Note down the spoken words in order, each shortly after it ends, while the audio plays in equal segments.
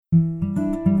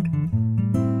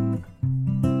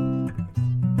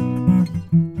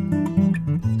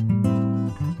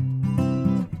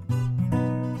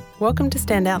Welcome to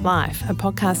Standout Life, a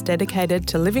podcast dedicated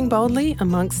to living boldly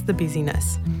amongst the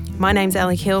busyness. My name's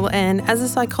Ali Hill, and as a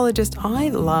psychologist, I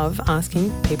love asking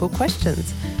people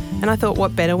questions. And I thought,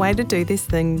 what better way to do this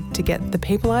than to get the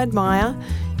people I admire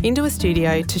into a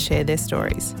studio to share their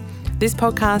stories. This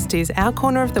podcast is our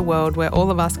corner of the world where all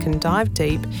of us can dive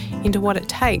deep into what it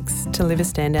takes to live a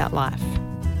standout life.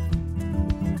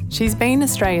 She's been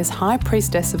Australia's high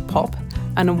priestess of pop,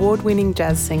 an award-winning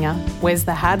jazz singer, wears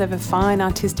the hat of a fine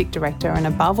artistic director, and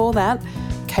above all that,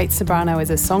 Kate Ceberano is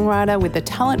a songwriter with the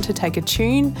talent to take a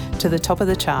tune to the top of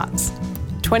the charts.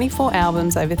 24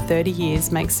 albums over 30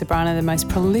 years makes Ceberano the most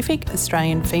prolific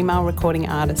Australian female recording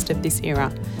artist of this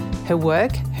era. Her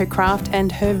work, her craft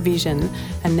and her vision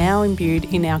are now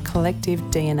imbued in our collective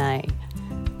DNA.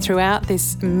 Throughout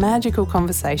this magical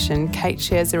conversation, Kate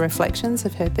shares the reflections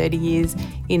of her 30 years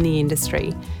in the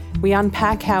industry. We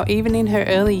unpack how even in her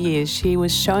early years she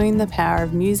was shown the power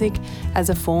of music as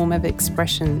a form of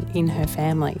expression in her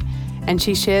family. And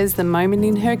she shares the moment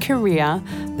in her career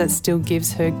that still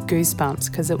gives her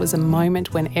goosebumps because it was a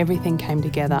moment when everything came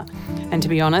together. And to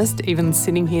be honest, even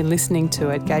sitting here listening to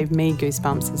it gave me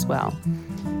goosebumps as well.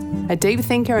 A deep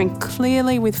thinker and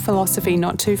clearly with philosophy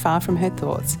not too far from her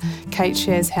thoughts, Kate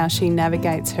shares how she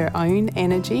navigates her own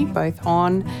energy both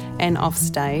on and off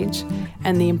stage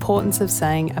and the importance of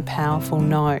saying a powerful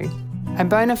no. A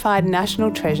bona fide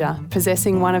national treasure,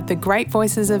 possessing one of the great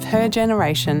voices of her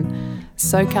generation,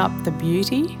 soak up the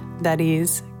beauty that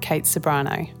is Kate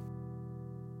Ceberano.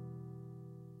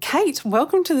 Kate,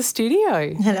 welcome to the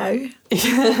studio. Hello.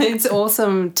 It's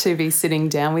awesome to be sitting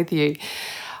down with you.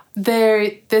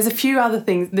 There's a few other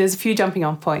things, there's a few jumping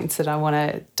off points that I want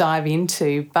to dive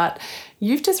into, but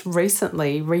you've just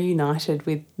recently reunited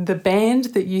with the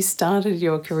band that you started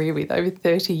your career with over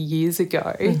 30 years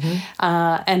ago,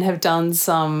 and have done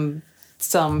some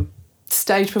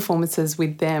stage performances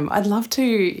with them. I'd love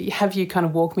to have you kind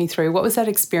of walk me through what was that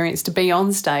experience to be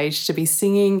on stage, to be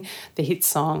singing the hit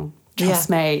song, Trust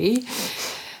Me,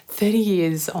 30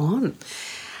 years on.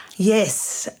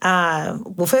 Yes.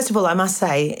 Well, first of all, I must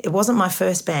say it wasn't my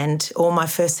first band or my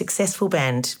first successful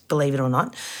band, believe it or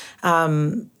not,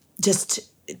 just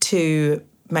to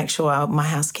make sure my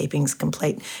housekeeping's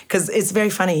complete. Because it's very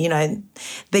funny, you know,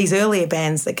 these earlier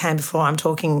bands that came before I'm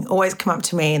talking always come up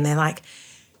to me and they're like,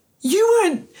 you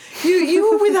were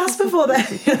with us before that.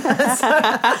 So,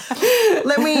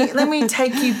 let me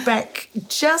take you back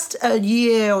just a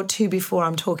year or two before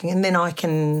I'm talking, and then I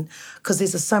can, because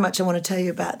there's so much I want to tell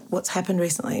you about what's happened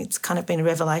recently. It's kind of been a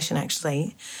revelation,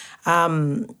 actually.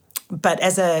 But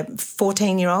as a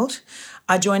 14-year-old,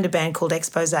 I joined a band called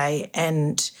Expose,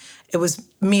 and it was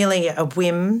merely a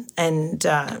whim, and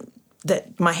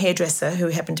that my hairdresser, who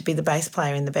happened to be the bass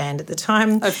player in the band at the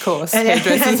time. Of course,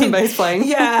 hairdressers and bass playing.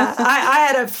 Yeah, I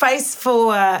had a face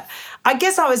for, I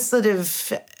guess I was sort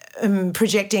of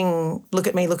projecting, look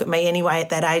at me anyway at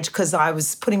that age, because I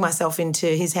was putting myself into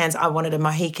his hands. I wanted a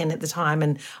Mohican at the time,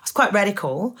 and I was quite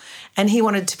radical, and he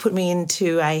wanted to put me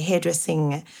into a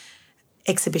hairdressing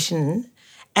exhibition,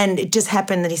 and it just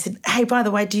happened that he said, hey, by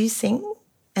the way, do you sing?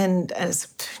 And I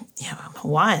was, yeah, I'm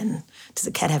Hawaiian. Does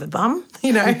a cat have a bum?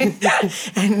 You know?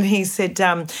 And he said,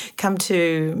 come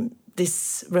to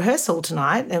this rehearsal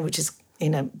tonight, which is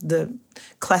the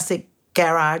classic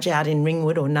garage out in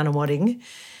Ringwood or Nunawading.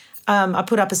 I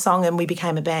put up a song and we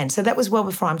became a band. So that was well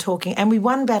before I'm talking. And we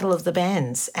won Battle of the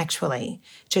Bands, actually,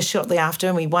 just shortly after.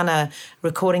 And we won a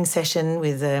recording session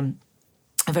with a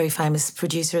very famous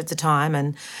producer at the time.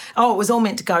 And, it was all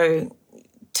meant to go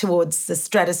towards the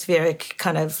stratospheric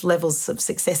kind of levels of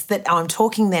success that I'm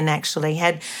talking then actually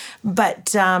had.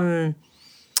 But I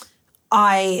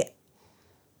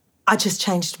just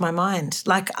changed my mind.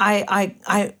 Like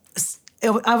I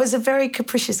was a very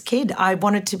capricious kid. I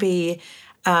wanted to be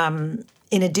in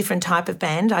a different type of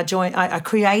band. I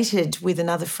created with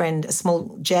another friend a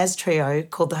small jazz trio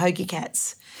called the Hoagie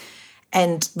Cats,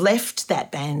 and left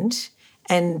that band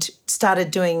and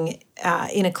started doing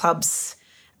inner clubs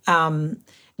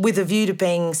with a view to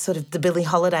being sort of the Billie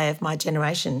Holiday of my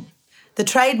generation. The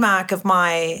trademark of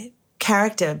my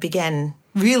character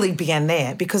really began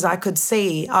there, because I could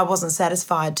see I wasn't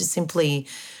satisfied to simply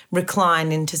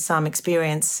recline into some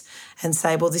experience and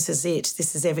say, well, this is it.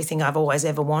 This is everything I've always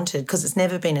ever wanted, because it's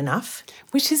never been enough.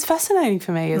 Which is fascinating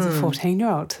for me as a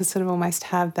 14-year-old to sort of almost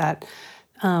have that.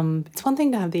 It's one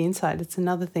thing to have the insight, it's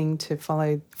another thing to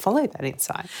follow that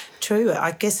insight. True.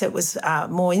 I guess it was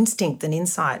more instinct than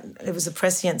insight. It was a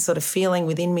prescient sort of feeling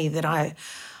within me that I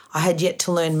had yet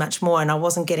to learn much more, and I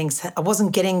wasn't getting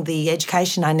the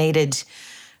education I needed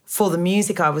for the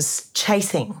music I was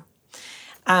chasing.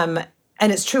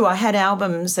 And it's true, I had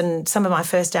albums, and some of my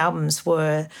first albums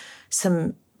were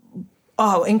some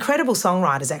incredible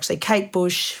songwriters actually. Kate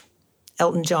Bush,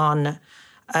 Elton John,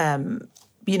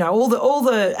 all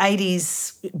the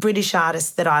 80s British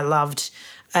artists that I loved,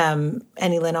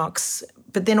 Annie Lennox,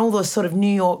 but then all the sort of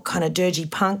New York kind of dirgy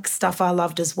punk stuff I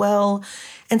loved as well.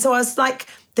 And so I was like,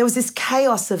 there was this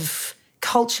chaos of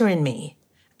culture in me,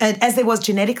 and as there was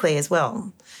genetically as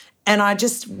well. And I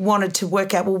just wanted to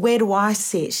work out, well, where do I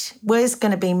sit? Where's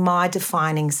going to be my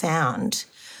defining sound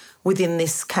within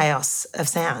this chaos of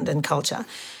sound and culture?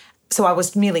 So I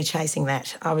was merely chasing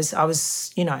that. I was,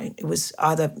 it was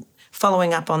either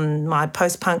following up on my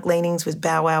post-punk leanings with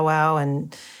Bow Wow Wow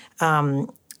and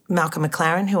Malcolm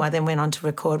McLaren, who I then went on to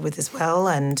record with as well.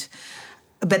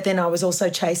 But then I was also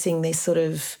chasing this sort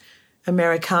of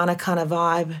Americana kind of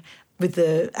vibe with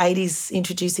the 80s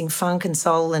introducing funk and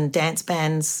soul and dance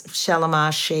bands,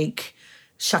 Shalimar, Chic,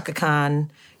 Chaka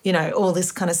Khan, all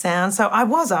this kind of sound. So I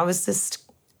was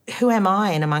just, who am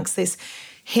I in amongst this?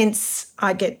 Hence,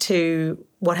 I get to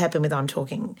what happened with I'm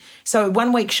Talking. So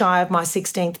 1 week shy of my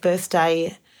 16th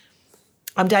birthday,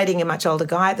 I'm dating a much older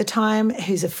guy at the time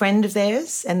who's a friend of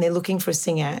theirs, and they're looking for a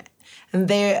singer. And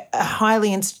they're a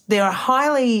highly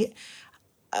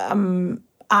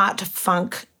art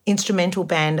funk instrumental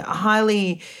band,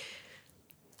 highly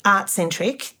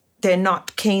art-centric. They're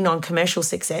not keen on commercial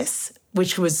success,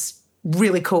 which was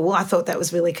really cool. I thought that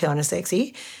was really kind of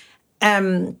sexy.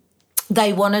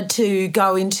 They wanted to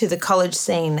go into the college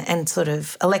scene and sort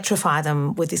of electrify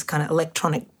them with this kind of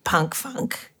electronic punk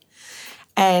funk.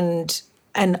 And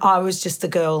I was just the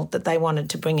girl that they wanted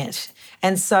to bring it.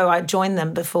 And so I joined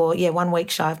them before, 1 week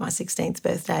shy of my 16th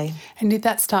birthday. And did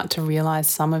that start to realise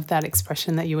some of that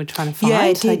expression that you were trying to find? Yeah,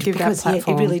 it did, give because that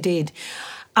platform? It really did.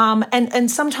 And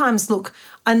sometimes, look,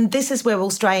 and this is where we'll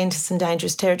stray into some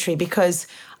dangerous territory, because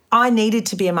I needed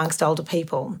to be amongst older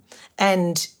people.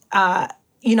 And,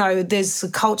 there's a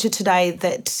culture today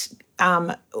that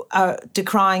are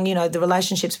decrying, the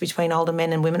relationships between older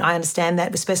men and women. I understand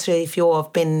that, especially if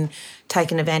you've been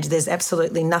taken advantage. There's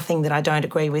absolutely nothing that I don't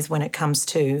agree with when it comes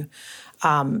to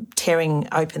tearing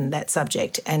open that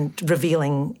subject and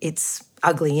revealing its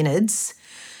ugly innards.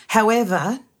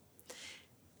 However,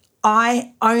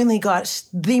 I only got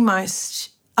the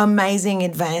most amazing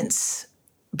advance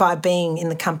by being in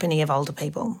the company of older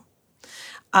people.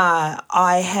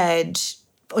 I had,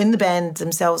 in the band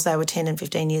themselves, they were 10 and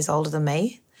 15 years older than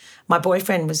me. My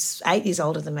boyfriend was 8 years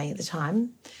older than me at the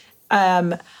time.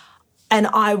 And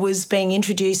I was being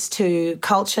introduced to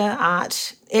culture,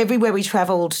 art. Everywhere we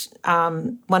travelled,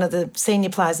 one of the senior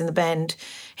players in the band,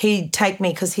 he'd take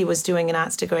me, because he was doing an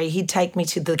arts degree, he'd take me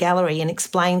to the gallery and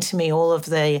explain to me all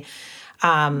the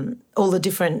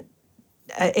different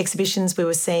exhibitions we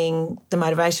were seeing, the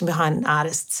motivation behind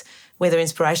artists, where their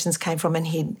inspirations came from, and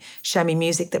he'd show me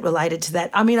music that related to that.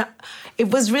 I mean,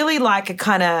 it was really like a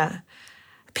kind of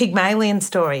Pygmalion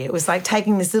story. It was like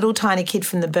taking this little tiny kid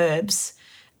from the burbs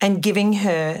and giving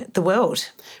her the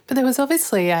world. But there was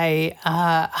obviously a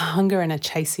hunger and a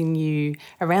chasing you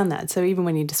around that. So even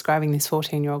when you're describing this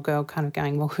 14-year-old girl kind of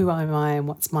going, well, who am I and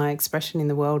what's my expression in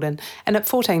the world? And at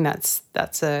 14, that's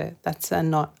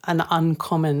not an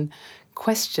uncommon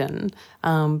question,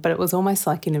 but it was almost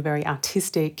like in a very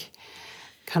artistic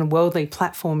kind of worldly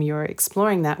platform you're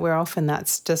exploring that, where often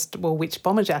that's just, well, which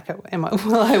bomber jacket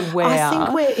will I wear? I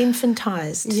think we're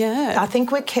infantised. Yeah. I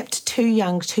think we're kept too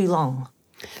young too long.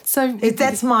 So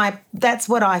that's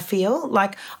what I feel.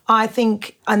 Like, I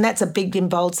think, and that's a big and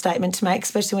bold statement to make,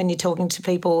 especially when you're talking to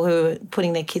people who are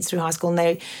putting their kids through high school,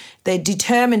 and they're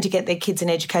determined to get their kids an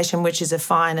education, which is a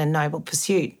fine and noble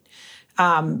pursuit.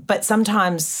 But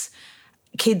sometimes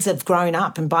kids have grown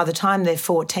up, and by the time they're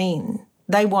 14,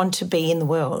 they want to be in the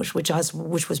world, which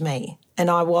was me. And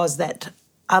I was that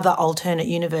other alternate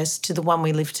universe to the one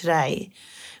we live today,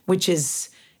 which is,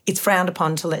 it's frowned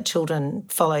upon to let children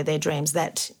follow their dreams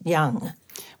that young.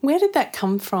 Where did that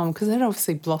come from? Because that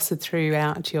obviously blossomed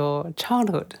throughout your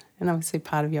childhood, and obviously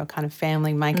part of your kind of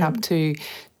family makeup to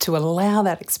allow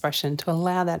that expression, to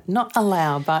allow that, not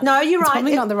allow, but no, you're it's right.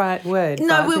 Probably not the right word.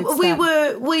 No, we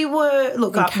were.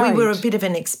 Look, we were a bit of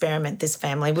an experiment. This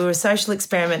family, we were a social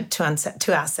experiment to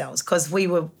ourselves, because we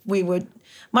were.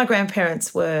 My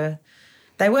grandparents weren't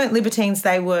libertines.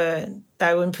 They were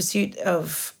in pursuit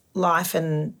of life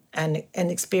and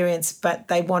experience, but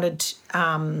they wanted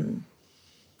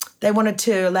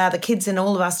to allow the kids and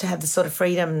all of us to have the sort of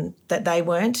freedom that they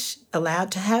weren't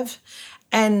allowed to have.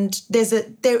 And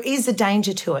there is a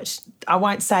danger to it. I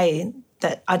won't say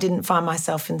that I didn't find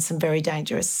myself in some very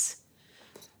dangerous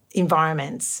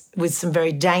environments with some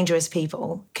very dangerous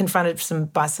people,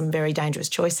 confronted by some very dangerous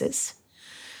choices.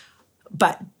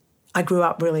 but I grew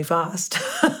up really fast.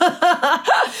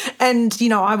 And, you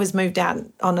know, I was moved out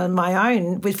on my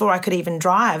own before I could even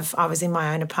drive. I was in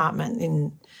my own apartment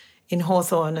in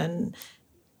Hawthorne. And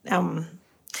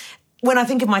when I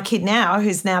think of my kid now,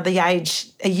 who's now the age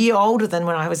a year older than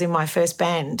when I was in my first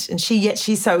band, and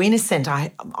she's so innocent,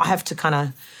 I have to kind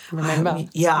of remember.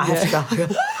 I have to go.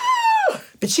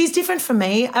 But she's different from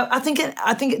me. I think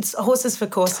it's horses for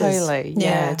courses. Totally,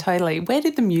 yeah, totally. Where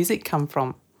did the music come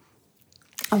from?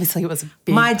 Obviously, it was a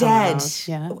big My dad,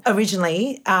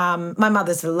 originally, my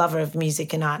mother's a lover of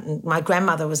music and art, and my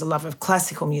grandmother was a lover of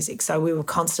classical music. So we were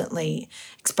constantly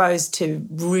exposed to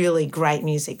really great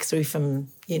music through from,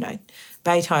 you know,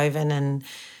 Beethoven and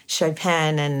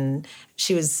Chopin, and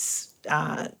she was,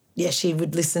 she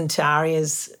would listen to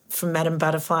arias from Madame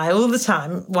Butterfly all the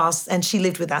time and she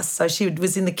lived with us. So she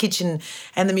was in the kitchen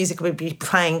and the music would be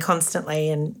playing constantly,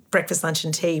 and breakfast, lunch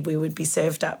and tea, we would be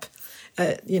served up.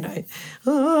 The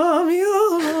whole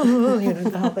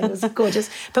thing was gorgeous.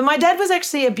 But my dad was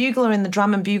actually a bugler in the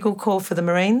drum and bugle corps for the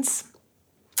Marines.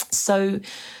 So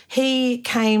he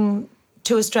came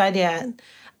to Australia,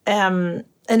 an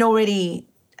already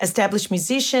established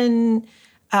musician,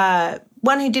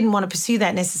 one who didn't want to pursue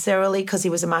that necessarily because he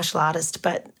was a martial artist,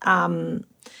 but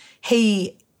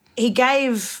he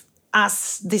gave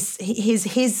us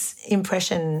his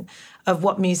impression of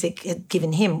what music had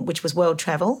given him, which was world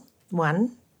travel.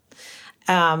 One,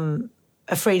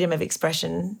 a freedom of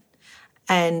expression,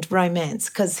 and romance,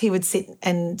 because he would sit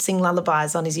and sing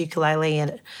lullabies on his ukulele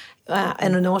and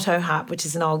an auto harp, which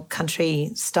is an old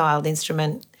country-styled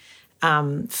instrument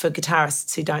for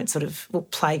guitarists who don't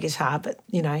play guitar, but,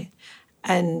 you know,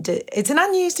 and it's an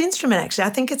unused instrument, actually. I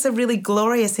think it's a really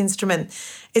glorious instrument.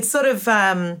 It's sort of,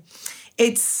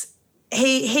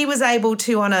 he was able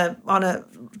to, on a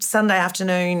Sunday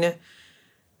afternoon,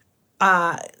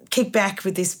 kick back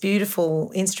with this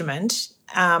beautiful instrument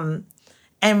and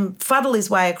fuddle his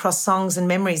way across songs and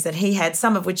memories that he had,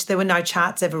 some of which there were no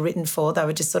charts ever written for. They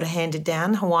were just sort of handed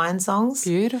down, Hawaiian songs.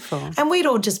 Beautiful. And we'd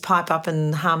all just pipe up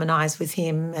and harmonise with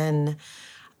him, and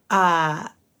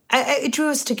it drew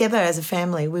us together as a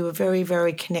family. We were very,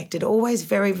 very connected, always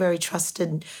very, very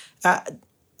trusted,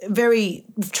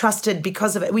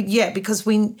 because of it. Because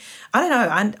we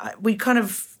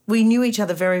knew each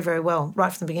other very, very well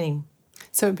right from the beginning.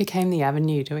 So it became the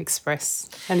avenue to express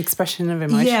an expression of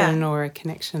emotion or a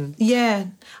connection. Yeah.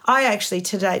 I actually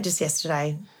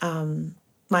yesterday,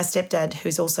 my stepdad,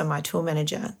 who's also my tour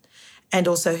manager and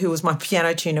also who was my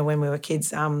piano tuner when we were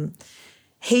kids,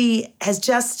 he has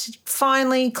just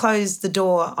finally closed the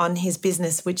door on his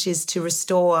business, which is to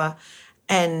restore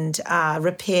and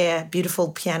repair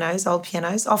beautiful pianos, old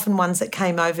pianos, often ones that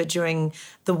came over during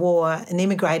the war and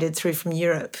immigrated through from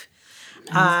Europe.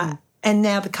 And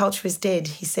now the culture is dead,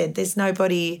 he said. There's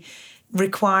nobody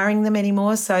requiring them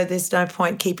anymore, so there's no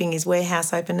point keeping his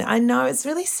warehouse open. I know, it's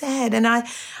really sad. And I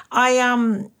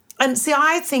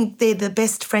think they're the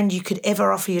best friend you could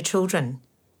ever offer your children,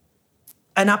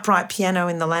 an upright piano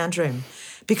in the lounge room.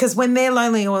 Because when they're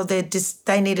lonely or they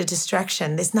need a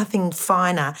distraction, there's nothing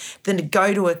finer than to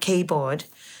go to a keyboard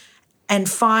and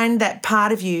find that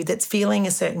part of you that's feeling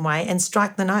a certain way and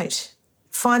strike the note.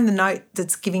 Find the note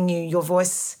that's giving you your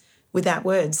voice without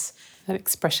words. That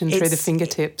expression through the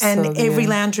fingertips. And every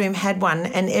lounge room had one,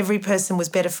 and every person was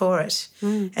better for it.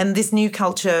 And this new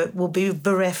culture will be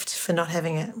bereft for not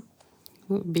having it. It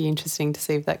would be interesting to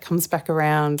see if that comes back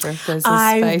around, or if there's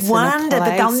a space. I wonder,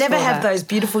 but they'll never have that. those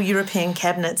beautiful European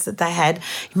cabinets that they had,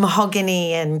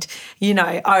 mahogany and, you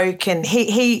know, oak. And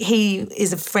he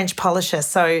is a French polisher,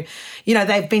 so, you know,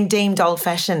 they've been deemed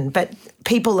old-fashioned, but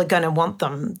people are going to want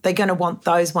them. They're going to want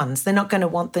those ones. They're not going to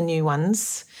want the new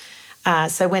ones.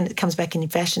 So when it comes back in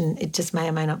fashion, it just may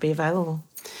or may not be available.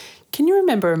 Can you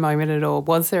remember a moment at all?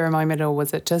 Was there a moment, or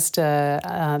was it just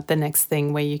the next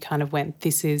thing where you kind of went,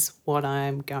 this is what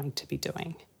I'm going to be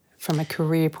doing from a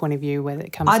career point of view when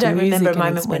it comes to music? I don't remember a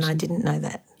moment expression? when I didn't know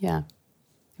that. Yeah. It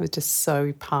was just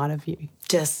so part of you.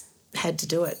 Just had to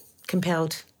do it,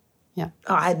 compelled. Yeah.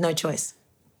 Oh, I had no choice.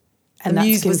 And the that's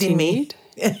muse was continued? in me.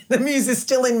 The muse is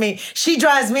still in me. She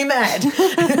drives me mad.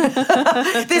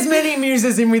 There's many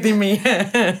muses within me.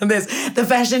 There's the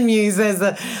fashion muse, there's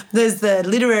the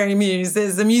literary muse,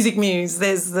 there's the music muse,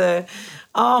 there's the,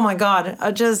 oh my God,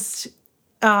 and the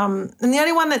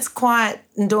only one that's quiet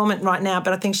and dormant right now,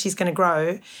 but I think she's going to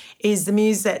grow, is the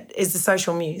muse that is the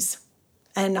social muse.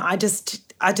 And I just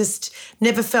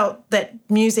never felt that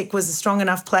music was a strong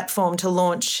enough platform to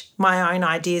launch my own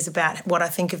ideas about what I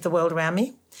think of the world around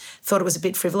me. Thought it was a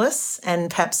bit frivolous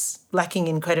and perhaps lacking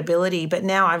in credibility, but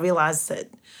now I realise that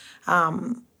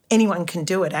anyone can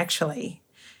do it, actually.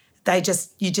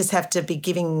 You just have to be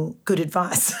giving good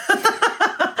advice.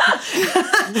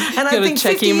 And I think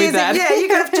check 50 in with years, that. yeah, you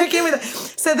got to check in with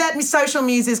it. So that social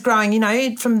muse is growing,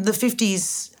 from the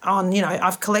 50s on,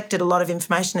 I've collected a lot of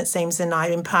information, it seems, and I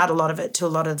impart a lot of it to a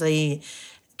lot of the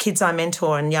kids I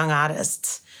mentor and young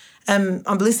artists. I'm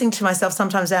listening to myself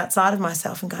sometimes outside of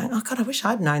myself and going, oh, God, I wish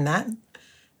I'd known that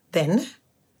then,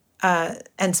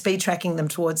 and speed tracking them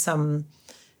towards some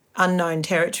unknown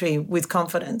territory with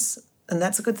confidence. And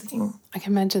that's a good thing. I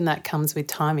can imagine that comes with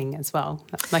timing as well.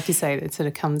 Like you say, it sort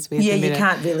of comes with you a bit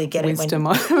can't really get wisdom.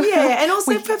 Yeah, and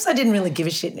also perhaps I didn't really give a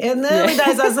shit. In the early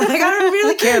days I was like, I don't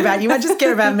really care about you, I just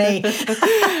care about me.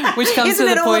 Which comes Isn't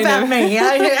to it the all point about of me?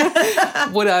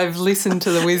 Yeah. would I've listened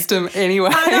to the wisdom anyway?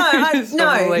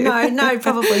 No,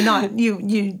 probably not.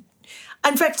 You.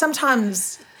 In fact,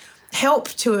 sometimes help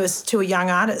to a young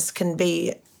artist can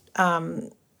be,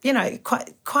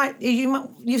 quite.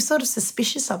 You're sort of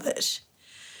suspicious of it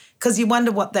because you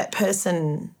wonder what that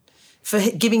person, for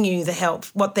giving you the help,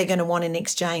 what they're going to want in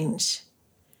exchange.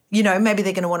 Maybe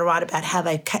they're going to want to write about how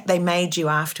they made you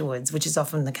afterwards, which is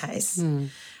often the case.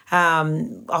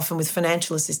 Often with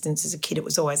financial assistance as a kid, it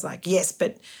was always like, yes,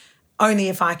 but only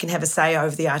if I can have a say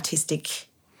over the artistic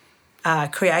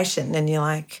creation. And you're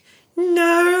like,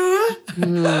 no. A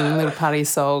little part of your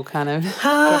soul kind of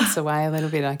drops away a little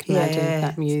bit. I can imagine if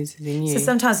that muse is in you. So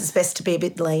sometimes it's best to be a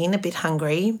bit lean, a bit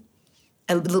hungry,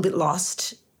 a little bit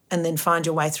lost, and then find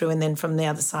your way through. And then from the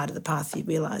other side of the path, you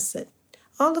realise that,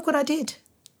 oh, look what I did.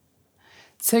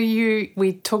 So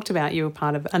we talked about you were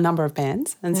part of a number of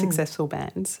bands and successful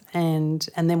bands and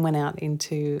then went out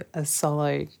into a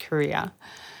solo career.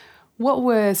 What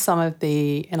were some of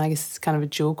the, and I guess it's kind of a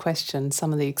dual question,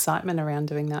 some of the excitement around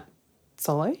doing that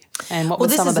solo? And what were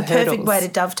some of the hurdles? Well, this is a perfect way to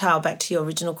dovetail back to your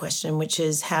original question, which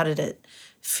is how did it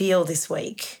feel this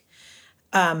week?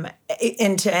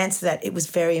 And to answer that, it was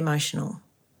very emotional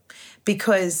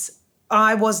because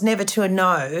I was never to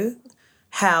know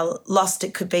how lost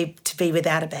it could be to be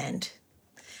without a band.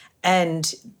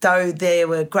 And though there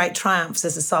were great triumphs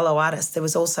as a solo artist, there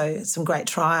was also some great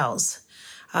trials,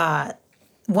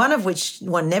 one of which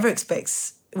one never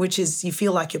expects, which is you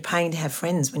feel like you're paying to have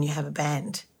friends when you have a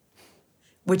band,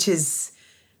 which is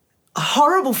a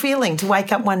horrible feeling to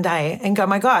wake up one day and go,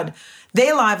 my God,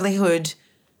 their livelihood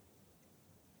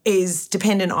is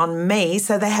dependent on me,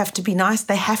 so they have to be nice.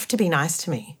 They have to be nice to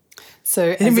me.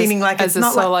 So as a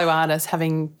solo artist,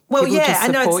 having people to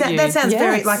support you. That sounds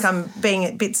very like I'm being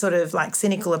a bit sort of like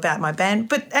cynical about my band,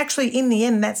 but actually in the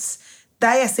end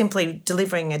they are simply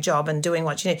delivering a job and doing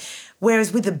what you need.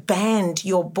 Whereas with a band,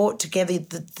 you're brought together,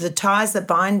 the ties that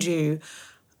bind you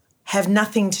have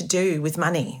nothing to do with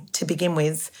money to begin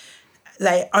with.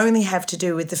 They only have to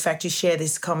do with the fact you share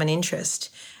this common interest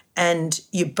and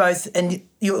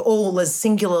you're all as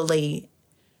singularly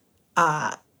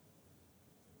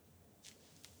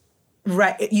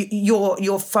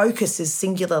your focus is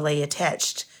singularly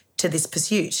attached to this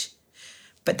pursuit.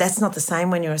 But that's not the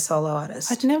same when you're a solo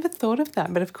artist. I'd never thought of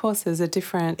that, but of course there's a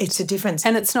difference. It's a difference.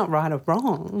 And it's not right or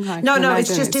wrong. No,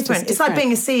 it's just different. It's like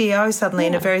being a CEO suddenly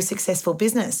in a very successful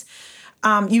business.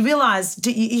 You realise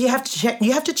you have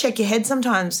to check your head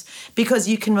sometimes because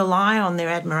you can rely on their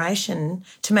admiration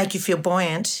to make you feel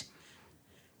buoyant.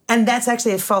 And that's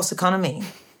actually a false economy.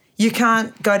 You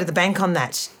can't go to the bank on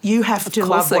that. You have to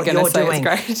love what you're doing.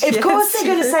 Of course they're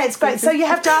going to say it's great. So you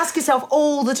have to ask yourself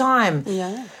all the time,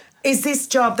 is this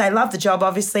job, they love the job,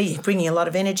 obviously, you're bringing a lot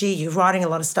of energy, you're writing a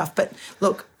lot of stuff. But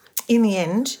look, in the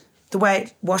end, the way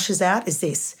it washes out is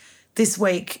this. This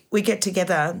week we get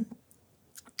together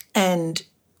and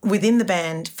within the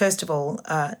band, first of all,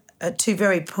 two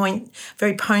very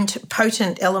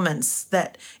potent elements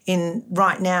that in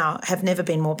right now have never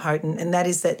been more potent, and that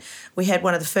is that we had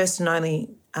one of the first and only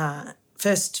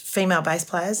first female bass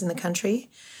players in the country,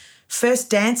 first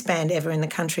dance band ever in the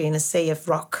country in a sea of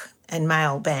rock and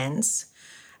male bands,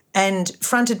 and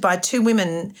fronted by two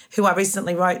women who I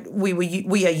recently wrote,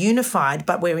 we are unified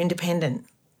but we're independent.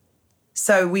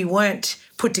 So we weren't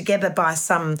put together by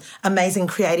some amazing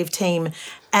creative team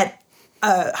at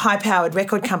a high-powered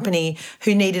record company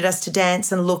who needed us to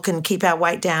dance and look and keep our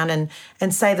weight down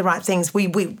and say the right things. We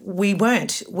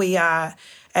weren't. We are,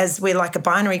 as we're like a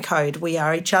binary code, we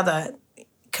are each other,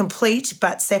 complete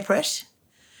but separate.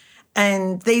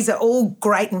 And these are all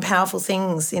great and powerful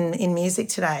things in music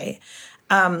today.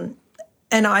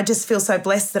 And I just feel so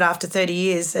blessed that after 30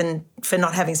 years and for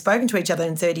not having spoken to each other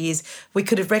in 30 years, we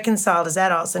could have reconciled as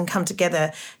adults and come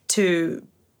together to,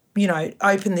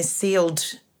 open this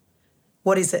sealed,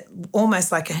 what is it,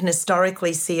 almost like an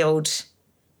historically sealed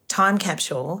time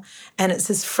capsule, and it's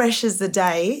as fresh as the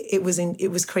day it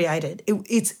was created.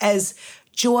 It's as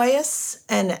joyous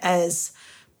and as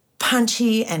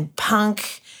punchy and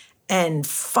punk and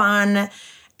fun,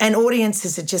 and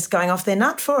audiences are just going off their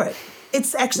nut for it.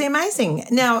 It's actually amazing.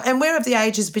 Now, and we're of the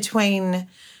ages between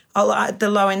at the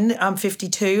low end, I'm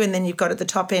 52, and then you've got at the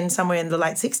top end somewhere in the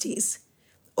late 60s,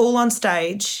 all on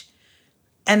stage,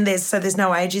 and there's no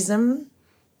ageism,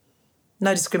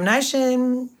 no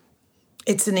discrimination.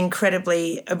 It's an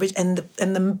incredibly, and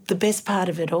the best part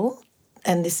of it all,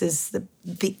 and this is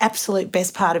the absolute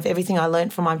best part of everything I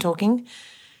learned from I'm Talking,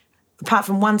 apart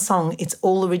from one song, it's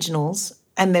all originals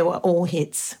and they were all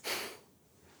hits.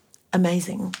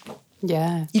 Amazing.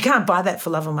 Yeah. You can't buy that for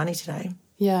love or money today.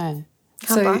 Yeah.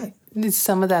 Can't buy it. There's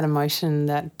some of that emotion,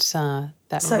 that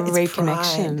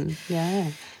reconnection.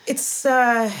 Yeah. It's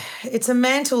a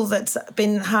mantle that's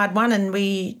been hard won, and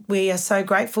we are so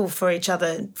grateful for each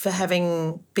other for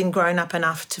having been grown up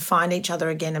enough to find each other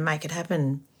again and make it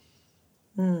happen.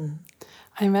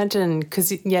 I imagine,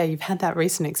 because, you've had that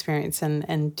recent experience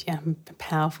and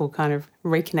powerful kind of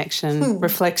reconnection,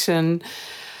 reflection,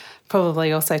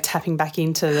 probably also tapping back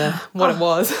into what it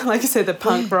was. Like you said, the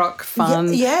punk rock,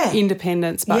 fun,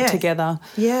 independence, but together.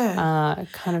 Yeah.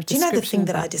 Kind of. Do you know the thing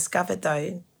that I discovered,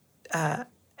 though,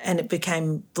 and it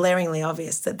became blaringly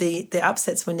obvious, that the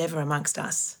upsets were never amongst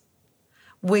us.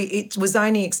 It was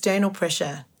only external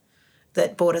pressure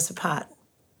that brought us apart.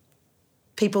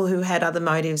 People who had other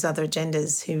motives, other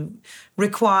agendas, who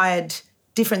required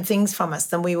different things from us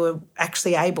than we were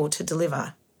actually able to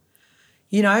deliver.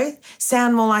 You know,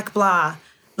 sound more like blah.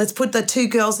 Let's put the two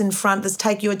girls in front. Let's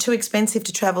take, you're too expensive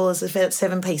to travel as a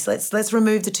 7-piece. Let's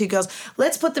remove the two girls.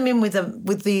 Let's put them in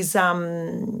with these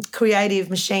creative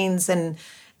machines and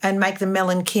make them Mel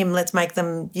and Kim. Let's make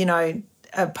them,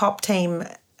 a pop team.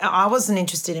 I wasn't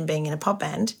interested in being in a pop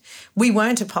band. We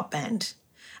weren't a pop band.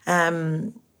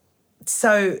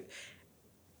 So,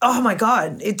 oh my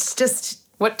God, it's just...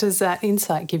 What does that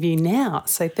insight give you now,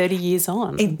 so 30 years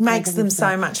on? It makes them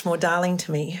so much more darling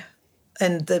to me.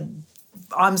 And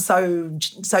I'm so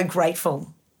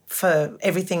grateful for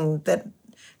everything that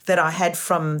I had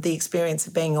from the experience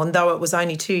of being on, though it was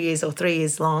only 2 years or 3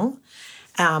 years long.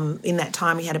 In that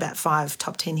time, we had about 5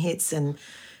 top 10 hits and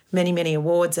many, many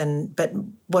awards. But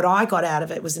what I got out of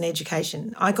it was an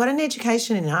education. I got an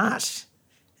education in art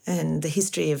and the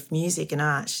history of music and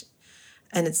art,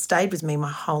 and it stayed with me my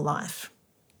whole life.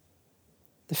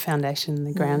 The foundation,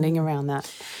 the grounding around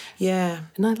that. Yeah.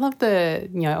 And I love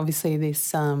obviously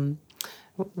this,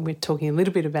 we're talking a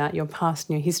little bit about your past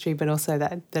and your history, but also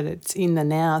that it's in the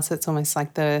now, so it's almost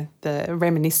like the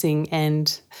reminiscing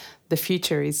and the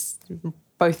future is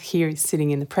both here is sitting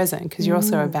in the present, because you're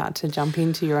also about to jump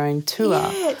into your own tour.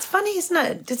 Yeah, it's funny, isn't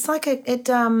it? It's like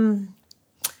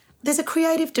there's a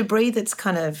creative debris that's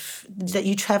that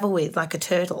you travel with like a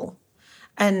turtle.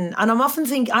 And I'm often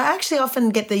I actually often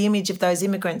get the image of those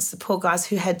immigrants, the poor guys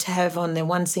who had to have on their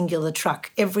one singular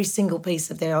truck every single piece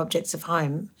of their objects of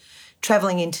home,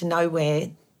 travelling into nowhere,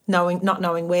 not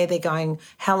knowing where they're going,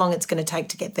 how long it's going to take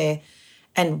to get there,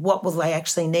 and what will they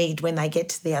actually need when they get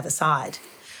to the other side.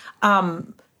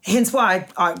 Hence why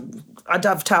I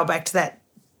dovetail back to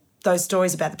those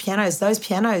stories about the pianos. Those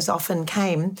pianos often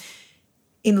came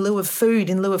in lieu of food,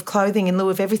 in lieu of clothing, in lieu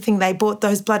of everything. They brought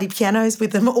those bloody pianos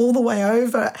with them all the way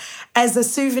over as a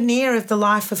souvenir of the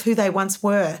life of who they once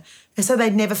were. And so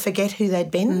they'd never forget who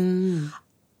they'd been.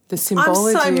 The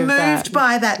symbology I'm so of moved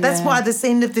by that. Yeah. That's why the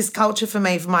end of this culture for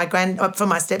me, for my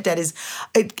stepdad, is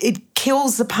it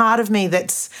kills the part of me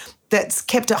that's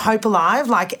kept a hope alive.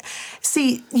 Like,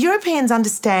 see, Europeans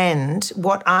understand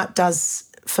what art does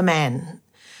for man.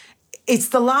 It's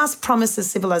the last promise of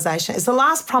civilization. It's the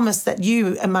last promise that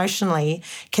you emotionally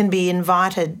can be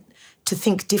invited to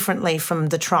think differently from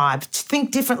the tribe,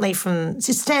 to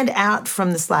stand out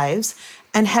from the slaves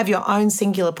and have your own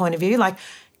singular point of view. Like,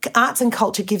 arts and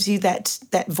culture gives you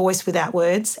that voice without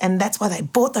words, and that's why they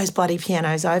brought those bloody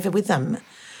pianos over with them.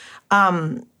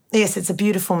 Yes, it's a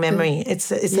beautiful memory.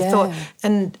 It's a thought.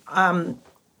 And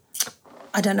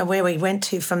I don't know where we went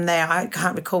to from there. I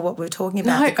can't recall what we were talking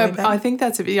about. No, I think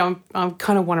that's a bit. I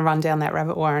kind of want to run down that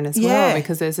rabbit warren as well,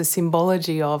 because there's a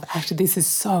symbology of actually this is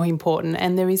so important,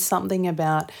 and there is something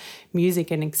about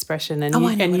music and expression, and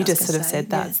you just sort of said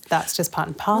that's just part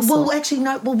and parcel. Well, actually,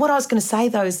 no. Well, what I was going to say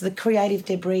though is the creative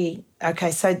debris.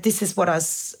 Okay, so this is what I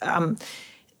was.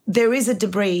 There is a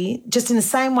debris, just in the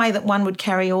same way that one would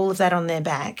carry all of that on their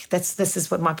back. This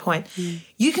is what my point.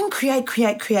 You can create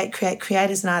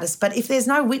as an artist, but if there's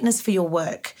no witness for your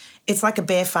work, it's like a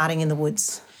bear farting in the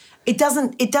woods. It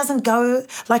doesn't go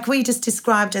like we just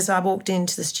described as I walked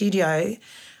into the studio.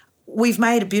 We've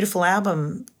made a beautiful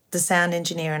album, the sound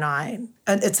engineer and I.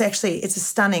 It's a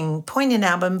stunning, poignant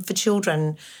album for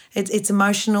children. It's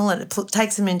emotional and it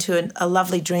takes them into a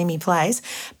lovely, dreamy place.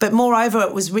 But moreover,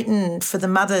 it was written for the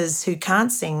mothers who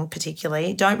can't sing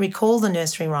particularly, don't recall the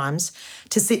nursery rhymes,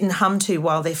 to sit and hum to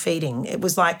while they're feeding. It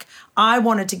was like I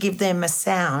wanted to give them a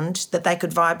sound that they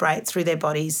could vibrate through their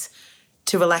bodies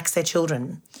to relax their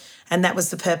children. And that was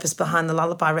the purpose behind the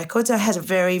Lullaby Records. It has a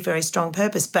very, very strong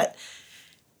purpose, but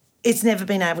it's never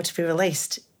been able to be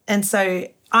released. And so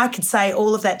I could say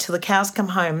all of that till the cows come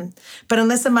home, but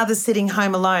unless a mother's sitting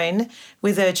home alone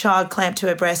with her child clamped to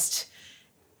her breast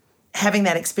having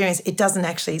that experience, it doesn't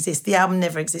actually exist. The album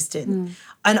never existed.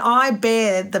 And I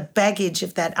bear the baggage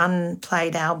of that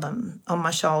unplayed album on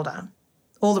my shoulder,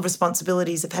 all the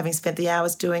responsibilities of having spent the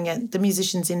hours doing it, the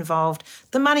musicians involved,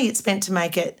 the money it spent to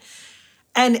make it.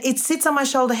 And it sits on my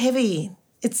shoulder heavy.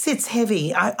 It sits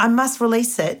heavy. I must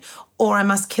release it or I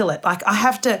must kill it. Like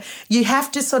you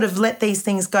have to sort of let these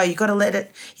things go. You've got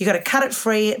to cut it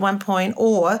free at one point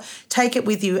or take it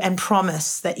with you and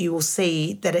promise that you will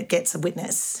see that it gets a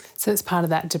witness. So it's part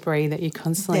of that debris that you're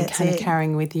constantly kind of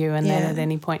carrying with you, and then at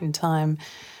any point in time,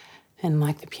 and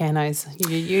like the pianos, it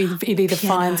either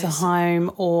finds a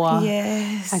home or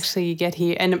actually you get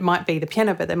here, and it might be the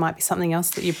piano, but there might be something else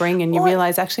that you bring and you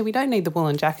realise actually we don't need the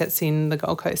woolen jackets in the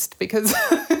Gold Coast because...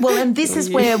 Well, and this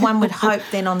is where one would hope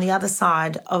then on the other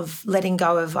side of letting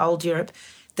go of old Europe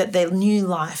that their new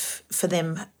life for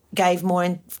them gave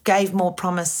more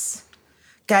promise,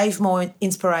 gave more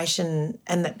inspiration,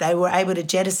 and that they were able to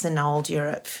jettison old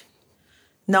Europe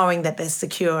knowing that they're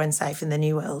secure and safe in the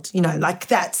new world. You know, like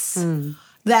that's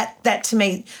that to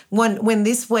me, when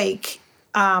this week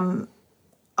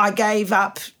I gave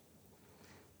up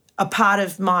a part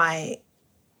of my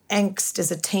angst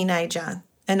as a teenager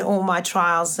and all my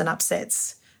trials and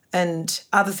upsets and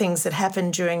other things that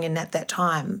happened during and at that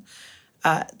time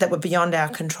that were beyond our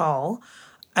control,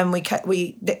 and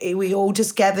we all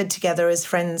just gathered together as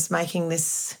friends making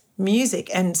this music,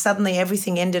 and suddenly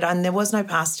everything ended and there was no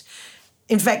past.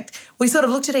 In fact, we sort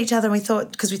of looked at each other and we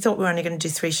thought we were only going to do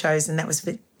 3 shows and that was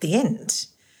the end.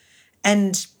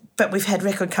 But we've had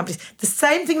record companies, the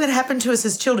same thing that happened to us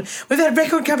as children. We've had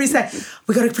record companies say,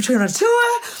 we've got to put you on a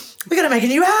tour, we've got to make a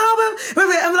new album.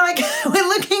 I'm like, we're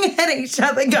looking at each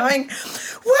other going,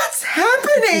 what's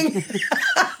happening?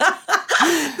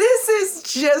 This is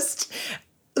just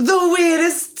the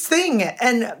weirdest thing.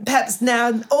 And perhaps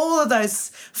now all of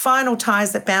those final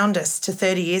ties that bound us to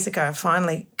 30 years ago are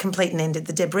finally complete and ended.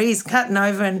 The debris is cutting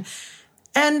over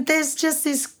and there's just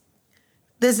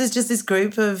this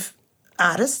group of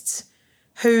artists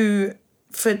who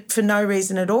for no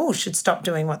reason at all should stop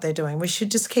doing what they're doing. We should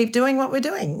just keep doing what we're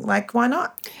doing. Like, why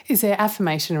not? Is there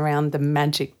affirmation around the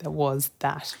magic that was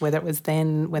that, whether it was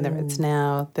then, whether it's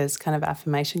now, there's kind of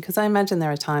affirmation? Because I imagine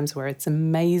there are times where it's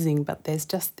amazing, but there's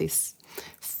just this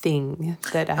thing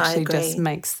that actually just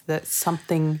makes that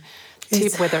something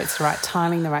tip, whether it's the right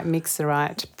timing, the right mix, the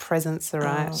right presence, the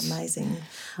right... Oh, amazing.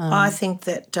 I think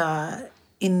that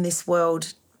in this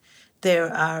world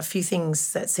there are a few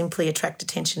things that simply attract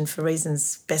attention for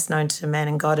reasons best known to man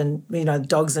and God and, you know,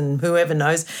 dogs and whoever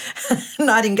knows,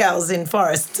 nightingales in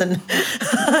forests and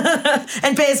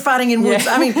and bears fighting in woods.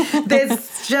 I mean,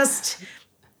 there's just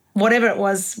whatever it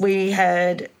was, we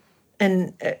had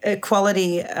an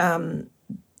equality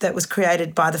that was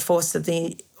created by the force of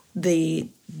the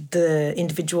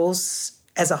individuals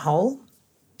as a whole.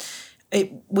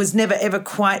 It was never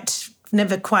quite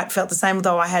felt the same,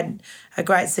 although I had a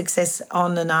great success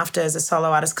on and after as a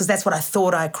solo artist, because that's what I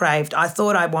thought I craved. I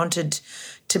thought I wanted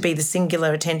to be the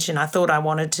singular attention. I thought I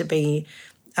wanted to be,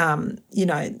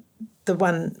 the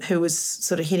one who was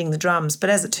sort of hitting the drums. But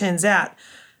as it turns out,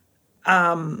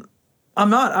 I'm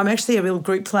not. I'm actually a real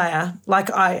group player.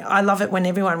 Like, I love it when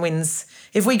everyone wins.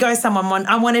 If we go someone,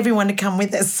 I want everyone to come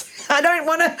with us. I don't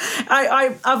want to...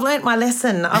 I've learnt my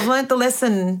lesson. I've learnt the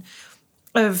lesson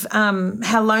of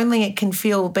how lonely it can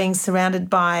feel being surrounded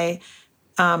by,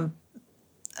 love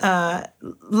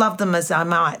them as I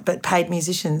might, but paid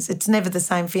musicians. It's never the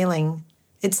same feeling.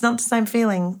 It's not the same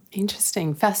feeling.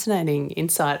 Interesting, fascinating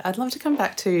insight. I'd love to come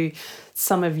back to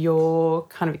some of your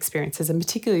kind of experiences, and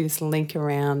particularly this link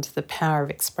around the power of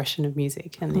expression of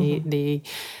music and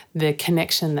the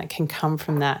connection that can come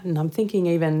from that. And I'm thinking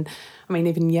I mean,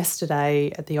 even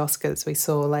yesterday at the Oscars, we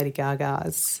saw Lady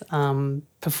Gaga's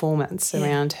performance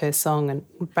around her song, and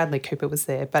Bradley Cooper was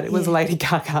there, but it was Lady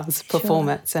Gaga's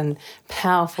performance and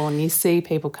powerful, and you see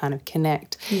people kind of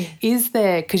connect. Yeah. Is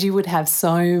there, because you would have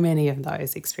so many of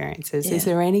those experiences, is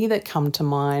there any that come to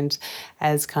mind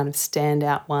as kind of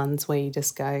standout ones where you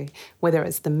just go, whether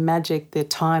it's the magic, the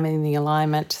timing, the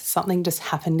alignment, something just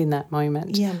happened in that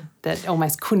moment that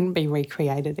almost couldn't be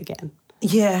recreated again?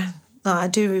 Yeah. I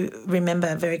do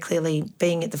remember very clearly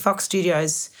being at the Fox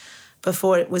Studios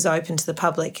before it was open to the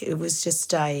public. It was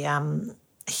just a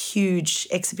huge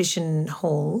exhibition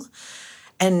hall,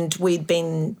 and we'd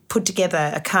been put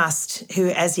together a cast who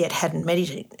as yet hadn't met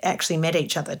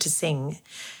each other to sing.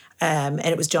 And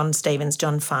it was John Stevens,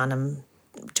 John Farnham,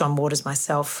 John Waters,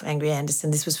 myself, Angry Anderson.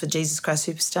 This was for Jesus Christ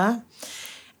Superstar.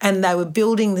 And they were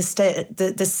building the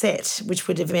set, which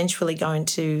would eventually go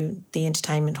into the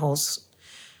entertainment halls.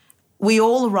 We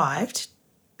all arrived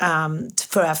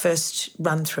for our first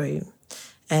run-through,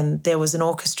 and there was an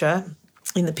orchestra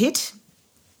in the pit,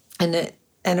 and it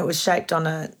was shaped on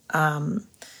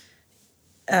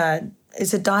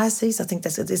it's a diocese, I think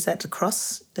is that the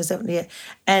cross? Does that, yeah.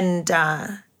 And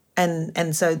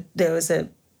so there was a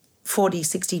 40,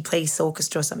 60-piece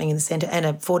orchestra or something in the centre and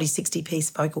a 40,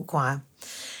 60-piece vocal choir.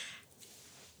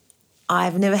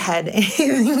 I've never had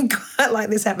anything quite like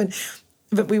this happen.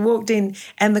 But we walked in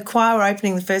and the choir were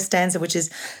opening the first stanza, which is,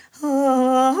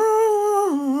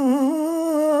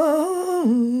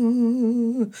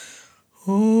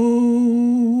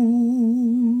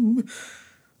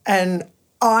 and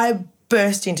I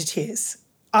burst into tears.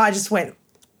 I just went,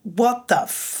 what the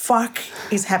fuck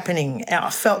is happening? And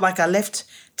I felt like I left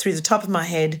through the top of my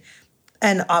head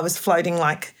and I was floating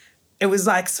it was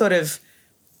like sort of,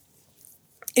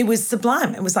 it was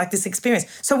sublime. It was like this experience.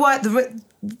 So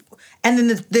and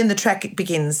then the track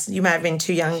begins. You may have been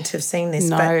too young to have seen this.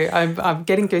 No, I'm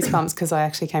getting goosebumps because I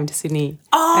actually came to Sydney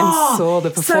and saw the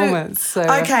performance. So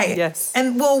okay. Yes.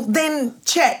 And well, then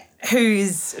Chet, who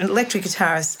is an electric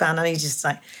guitarist, and he just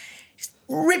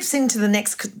rips into the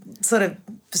next sort of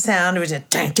sound, which is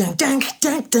dunk dunk dunk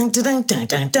dunk dunk dunk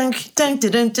dunk dunk dunk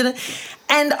dunk dunk.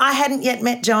 And I hadn't yet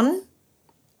met John.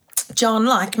 John,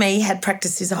 like me, had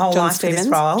practiced his whole life for this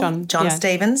role. John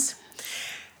Stevens.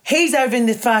 He's over in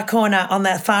the far corner on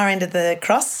that far end of the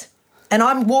cross, and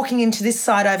I'm walking into this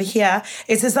side over here.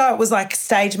 It's as though it was like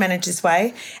stage manager's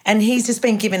way, and he's just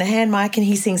been given a hand mic and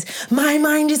he sings, "My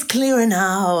mind is clearer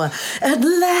now, at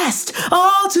last,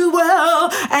 all too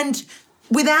well." And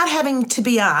without having to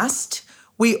be asked,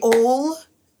 we all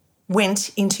went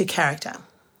into character.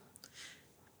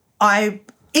 I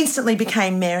instantly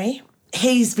became Mary.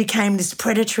 He's became this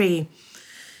predatory,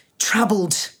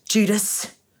 troubled Judas,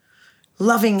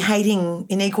 loving, hating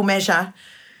in equal measure.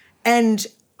 And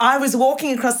I was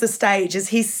walking across the stage as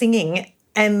he's singing,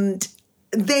 and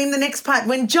then the next part,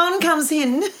 when John comes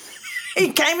in,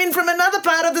 he came in from another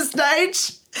part of the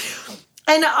stage,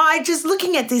 and I just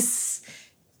looking at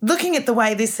the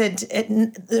way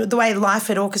the way life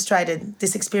had orchestrated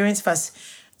this experience for us,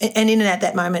 and in and at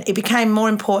that moment, it became more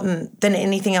important than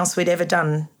anything else we'd ever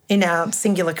done in our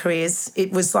singular careers.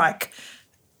 It was like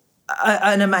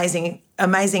an amazing,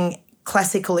 amazing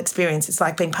classical experience. It's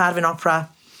like being part of an opera,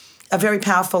 a very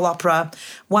powerful opera,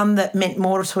 one that meant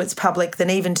more to its public than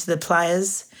even to the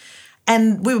players.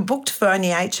 And we were booked for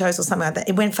only 8 shows or something like that.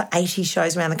 It went for 80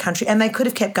 shows around the country, and they could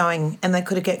have kept going, and they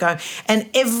could have kept going. And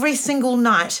every single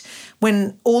night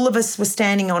when all of us were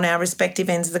standing on our respective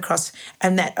ends of the cross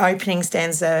and that opening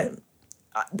stanza,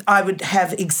 I would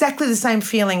have exactly the same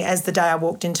feeling as the day I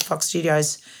walked into Fox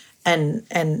Studios and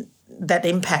that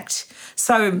impact.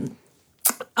 So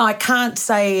I can't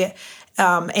say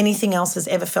anything else has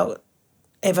ever felt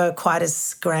quite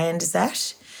as grand as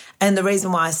that. And the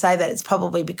reason why I say that is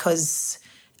probably because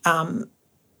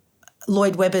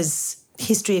Lloyd Webber's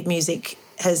history of music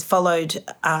has followed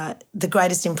the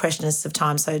greatest impressionists of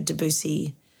time, so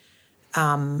Debussy,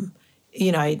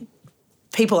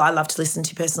 people I love to listen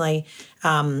to personally,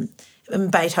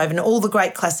 Beethoven, all the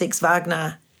great classics,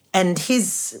 Wagner, and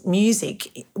his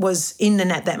music was in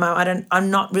and at that moment. I'm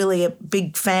not really a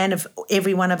big fan of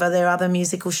every one of their other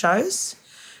musical shows.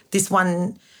 This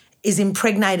one is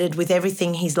impregnated with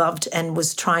everything he's loved and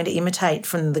was trying to imitate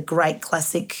from the great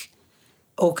classic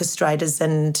orchestrators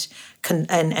and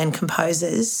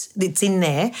composers. It's in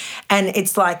there, and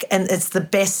it's it's the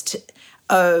best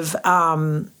of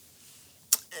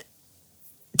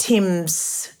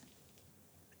Tim's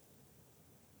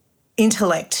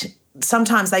intellect.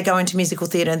 Sometimes they go into musical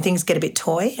theatre and things get a bit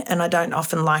toy, and I don't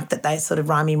often like that they sort of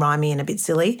rhymey and a bit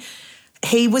silly.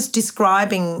 He was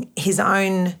describing his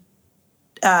own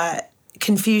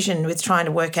confusion with trying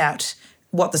to work out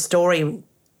what the story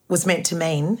was meant to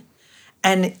mean.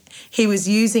 And he was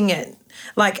using it.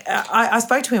 Like, I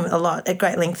spoke to him a lot at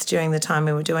great length during the time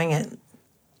we were doing it.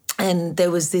 And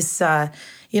there was this,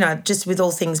 just with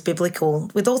all things biblical,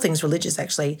 with all things religious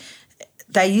actually,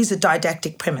 they use a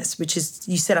didactic premise, which is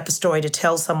you set up a story to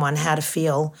tell someone how to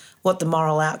feel, what the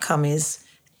moral outcome is,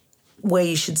 where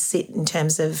you should sit in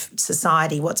terms of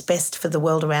society, what's best for the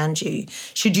world around you.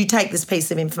 Should you take this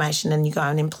piece of information and you go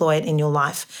and employ it in your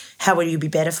life, how will you be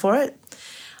better for it?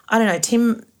 I don't know,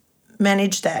 Tim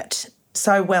managed that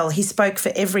so well. He spoke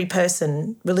for every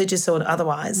person, religious or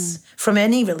otherwise, from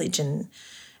any religion.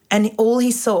 And all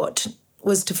he sought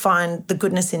was to find the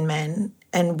goodness in man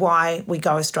and why we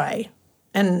go astray.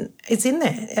 And it's in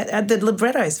there. The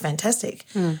libretto is fantastic.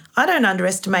 I don't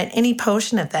underestimate any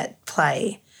portion of that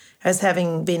play as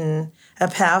having been a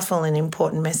powerful and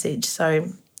important message. So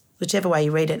whichever way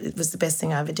you read it, it was the best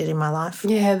thing I ever did in my life.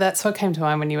 Yeah, that's what came to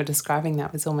mind when you were describing that.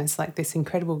 It was almost like this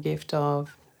incredible gift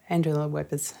of Andrew Lloyd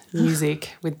Webber's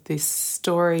music with this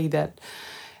story that,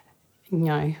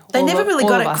 they never really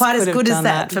got it quite as good as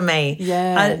that for me.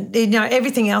 Yeah.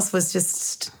 Everything else was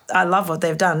just, I love what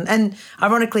they've done. And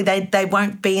ironically, they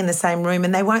won't be in the same room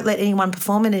and they won't let anyone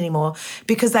perform it anymore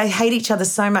because they hate each other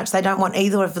so much they don't want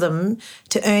either of them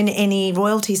to earn any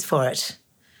royalties for it.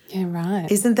 Yeah,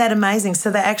 right. Isn't that amazing?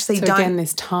 So they actually don't... again,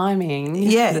 this timing,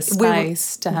 yeah, the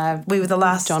space to have we were the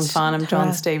last John Farnham,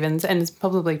 John Stevens, and it's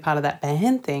probably part of that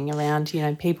band thing around,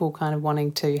 people kind of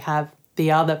wanting to have the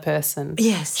other person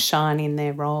shine in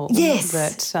their role. Yes,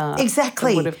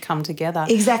 exactly. That would have come together.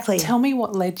 Exactly. Tell me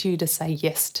what led you to say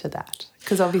yes to that,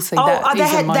 because obviously that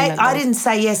is a moment. I didn't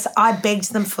say yes. I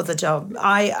begged them for the job.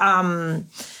 I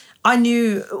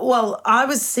knew. Well, I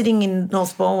was sitting in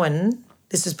North Balwyn.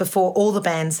 This was before all the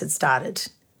bands had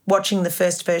started, watching the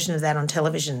first version of that on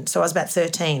television. So I was about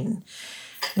 13.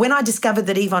 When I discovered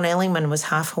that Yvonne Elliman was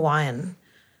half Hawaiian,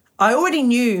 I already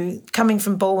knew, coming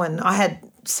from Balwyn, I had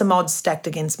some odds stacked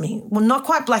against me. Well, not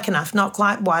quite black enough, not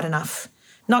quite white enough,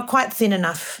 not quite thin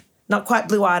enough, not quite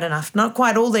blue-eyed enough, not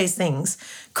quite all these things.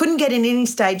 Couldn't get in any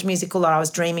stage musical that I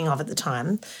was dreaming of at the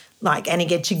time, like Annie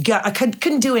Get You Go. I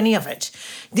couldn't do any of it.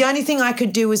 The only thing I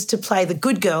could do was to play the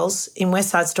good girls in West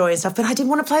Side Story and stuff, but I didn't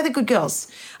want to play the good girls.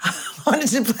 I wanted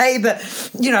to play the,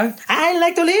 I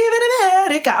like to live in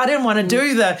America. I didn't want to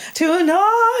do the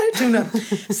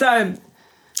tonight. So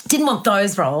didn't want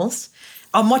those roles.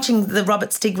 I'm watching the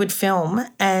Robert Stigwood film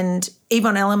and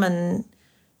Yvonne Elliman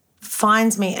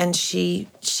finds me and she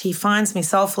finds me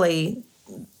soulfully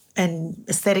and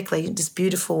aesthetically this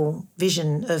beautiful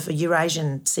vision of a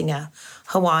Eurasian singer,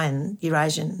 Hawaiian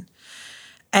Eurasian.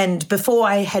 And before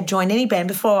I had joined any band,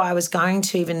 before I was going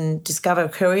to even discover a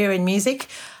career in music,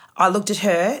 I looked at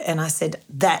her and I said,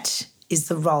 that is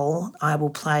the role I will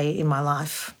play in my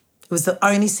life. It was the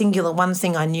only singular one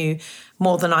thing I knew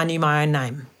more than I knew my own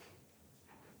name.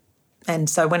 And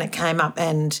so when it came up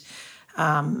and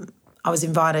I was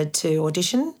invited to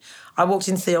audition, I walked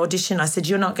into the audition, I said,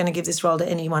 you're not going to give this role to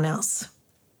anyone else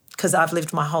because I've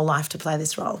lived my whole life to play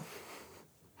this role.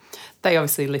 They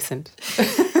obviously listened.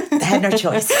 They had no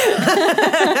choice.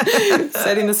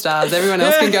 Set in the stars. Everyone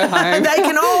else can go home. They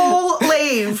can all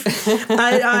leave.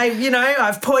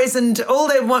 I've poisoned all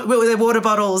their water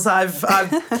bottles. I've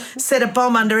set a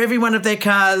bomb under every one of their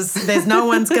cars. There's no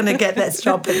one's going to get that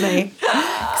job but me.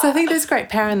 Because I think there's great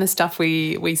power in the stuff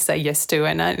we say yes to.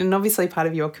 And obviously part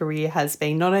of your career has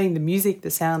been not only the music, the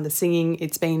sound, the singing,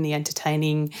 it's been the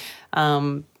entertaining,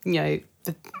 the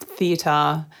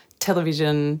theatre,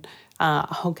 television,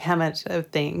 a whole gamut of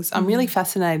things. I'm really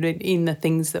fascinated in the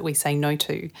things that we say no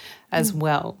to as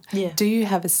well. Yeah. Do you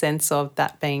have a sense of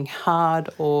that being hard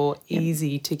or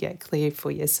easy to get clear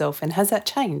for yourself? And has that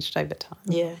changed over time?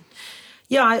 Yeah.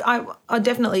 Yeah, I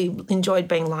definitely enjoyed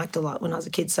being liked a lot when I was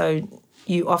a kid. So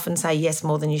you often say yes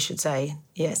more than you should say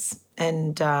yes.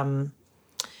 And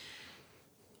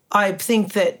I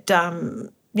think that,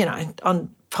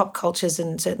 on pop cultures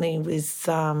and certainly with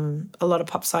a lot of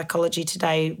pop psychology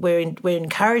today, we're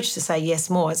encouraged to say yes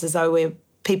more. It's as though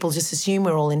people just assume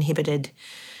we're all inhibited.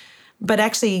 But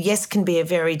actually, yes can be a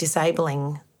very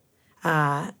disabling,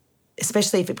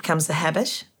 especially if it becomes a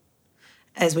habit.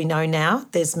 As we know now,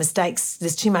 there's mistakes.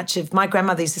 There's too much of, my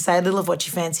grandmother used to say, a little of what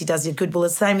you fancy does you good. Well, the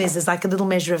same is, there's like a little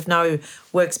measure of no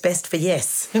works best for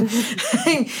yes.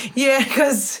 Yeah,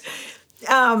 because,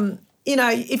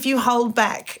 if you hold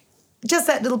back just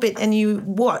that little bit and you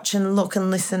watch and look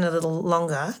and listen a little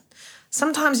longer,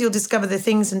 sometimes you'll discover the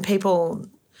things in people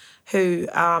who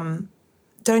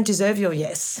don't deserve your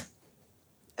yes.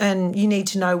 And you need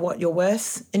to know what you're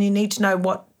worth and you need to know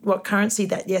what currency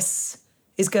that yes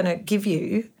is going to give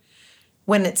you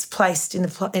when it's placed in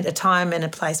a time and a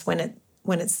place when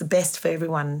it's the best for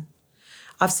everyone.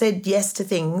 I've said yes to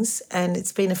things and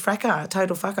it's been a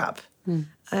total fuck up.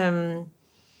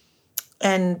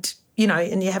 And, you know,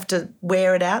 and you have to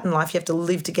wear it out in life. You have to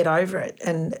live to get over it.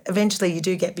 And eventually you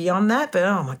do get beyond that, but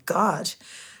oh, my God.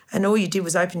 And all you did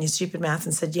was open your stupid mouth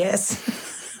and said yes.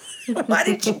 Why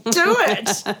did you do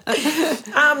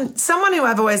it? Someone who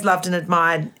I've always loved and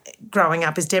admired growing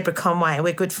up is Deborah Conway.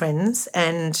 We're good friends.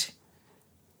 And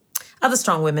other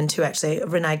strong women too, actually,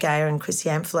 Renee Gayer and Chrissy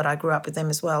Amphlett. I grew up with them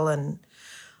as well. And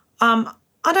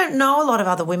I don't know a lot of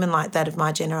other women like that of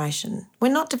my generation.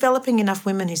 We're not developing enough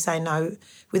women who say no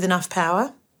with enough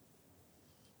power.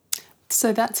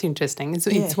 So that's interesting.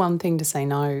 It's one thing to say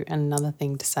no and another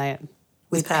thing to say it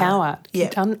with power.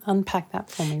 Yeah. Unpack that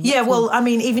for me. Yeah, well, I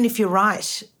mean, even if you're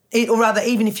right, or rather,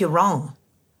 even if you're wrong,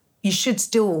 you should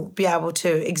still be able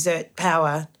to exert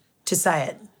power to say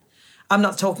it. I'm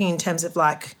not talking in terms of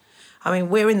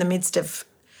we're in the midst of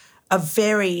a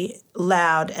very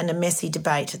loud and a messy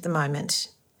debate at the moment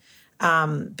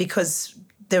because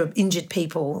there are injured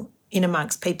people in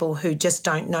amongst people who just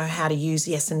don't know how to use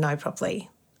yes and no properly.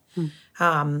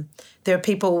 There are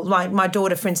people like my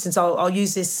daughter, for instance, I'll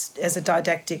use this as a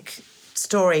didactic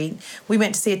story. We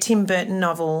went to see a Tim Burton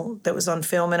novel that was on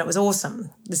film and it was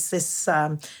awesome.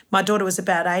 My daughter was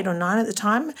about 8 or 9 at the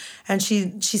time and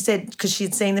she said, because she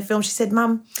had seen the film, she said,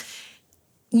 Mum,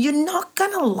 you're not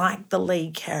going to like the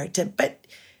lead character, but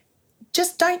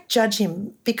just don't judge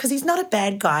him because he's not a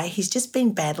bad guy. He's just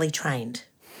been badly trained.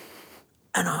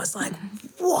 And I was like,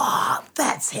 wow,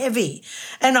 that's heavy.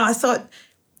 And I thought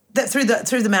that through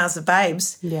the mouths of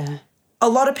babes, a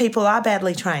lot of people are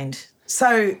badly trained.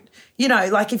 So, you know,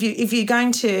 like if you're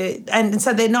going to, and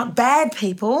so they're not bad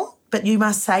people, but you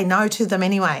must say no to them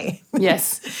anyway.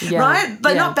 Yes. Yeah. Right?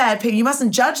 They're not bad people. You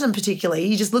mustn't judge them particularly.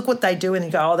 You just look what they do and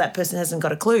you go, oh, that person hasn't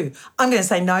got a clue. I'm going to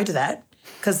say no to that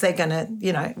because they're going to,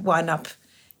 you know, wind up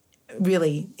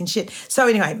really in shit. So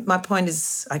anyway, my point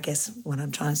is, I guess, what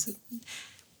I'm trying to say,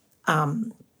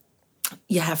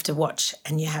 you have to watch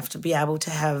and you have to be able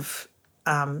to have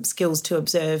skills to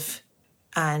observe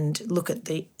and look at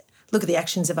the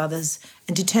actions of others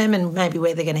and determine maybe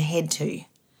where they're going to head to.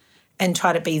 And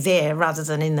try to be there rather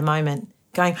than in the moment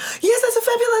going, yes, that's a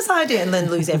fabulous idea, and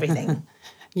then lose everything.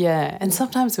 Yeah, and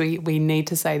sometimes we need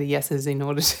to say the yeses in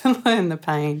order to learn the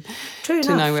pain. True to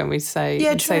enough. know when we say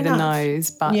the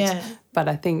no's. But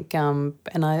I think, and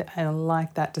I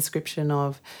like that description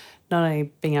of not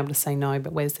only being able to say no,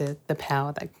 but where's the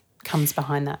power that comes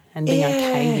behind that and being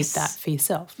okay with that for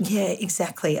yourself. Yeah,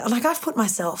 exactly. Like I've put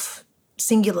myself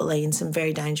singularly in some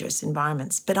very dangerous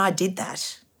environments, but I did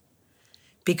that.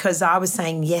 Because I was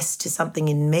saying yes to something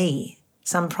in me,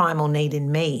 some primal need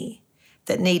in me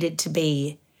that needed to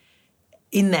be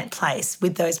in that place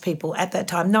with those people at that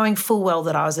time, knowing full well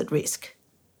that I was at risk.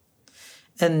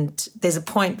 And there's a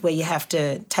point where you have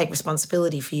to take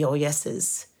responsibility for your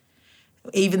yeses,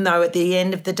 even though at the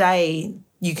end of the day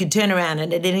you could turn around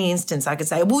and at any instance I could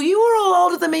say, well, you were all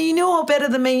older than me, you knew all better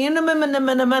than me,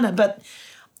 but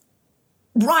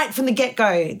right from the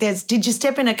get-go, did you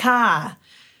step in a car?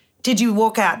 Did you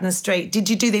walk out in the street? Did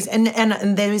you do this? And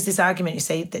there is this argument, you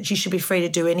see, that you should be free to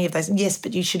do any of those. Yes,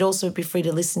 but you should also be free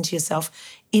to listen to yourself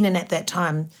in and at that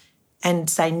time and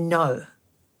say, no,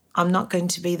 I'm not going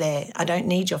to be there. I don't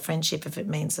need your friendship if it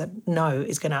means that no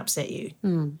is going to upset you.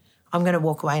 I'm going to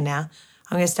walk away now.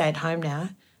 I'm going to stay at home now.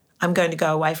 I'm going to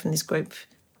go away from this group.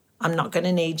 I'm not going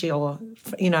to need your,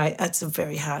 it's a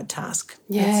very hard task.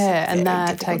 Yeah, and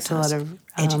that takes a lot of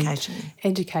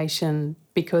education.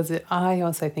 Because I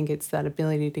also think it's that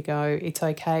ability to go, it's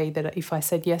okay that if I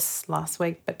said yes last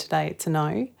week, but today it's a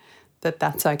no,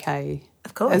 that's okay.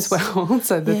 Of course. As well.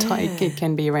 So it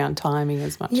can be around timing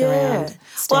as much around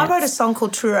stance. Well, I wrote a song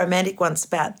called True Romantic once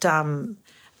about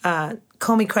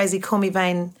call me crazy, call me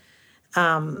vain,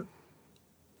 but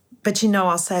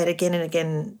I'll say it again and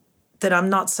again, that I'm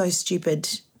not so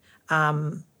stupid.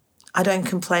 I don't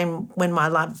complain when my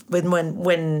love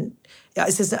when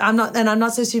it says I'm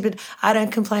not so stupid. I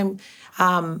don't complain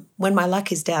when my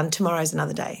luck is down. Tomorrow's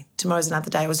another day.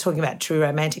 I was talking about true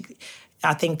romantic.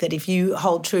 I think that if you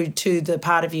hold true to the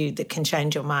part of you that can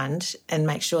change your mind and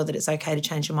make sure that it's okay to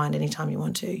change your mind anytime you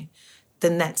want to,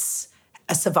 then that's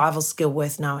a survival skill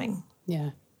worth knowing.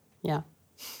 Yeah.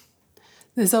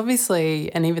 There's obviously,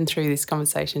 and even through this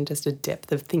conversation, just a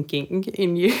depth of thinking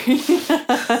in you,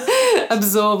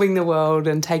 absorbing the world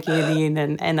and taking it in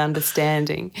and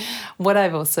understanding. What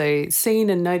I've also seen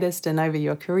and noticed and over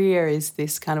your career is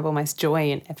this kind of almost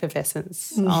joy and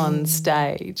effervescence on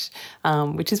stage,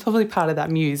 which is probably part of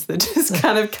that muse that just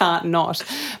kind of can't not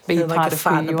be part of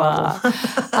who you are.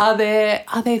 Are there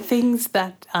things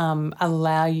that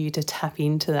allow you to tap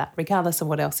into that, regardless of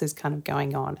what else is kind of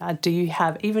going on? Do you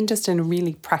have even just a really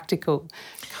practical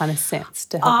kind of sense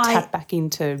to help tap back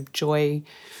into joy?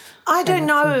 I don't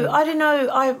know.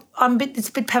 It's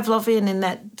a bit Pavlovian in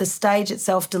that the stage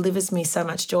itself delivers me so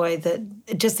much joy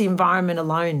that just the environment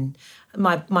alone,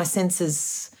 my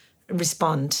senses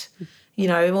respond. You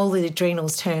know, all the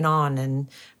adrenals turn on and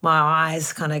my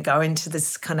eyes kind of go into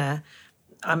this kind of,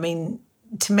 I mean,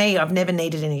 to me, I've never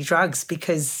needed any drugs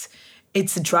because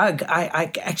it's a drug.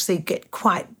 I actually get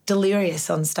quite delirious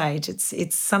on stage.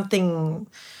 It's something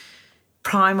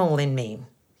primal in me.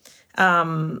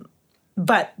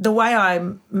 But the way I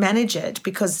manage it,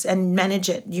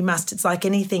 it's like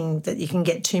anything that you can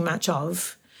get too much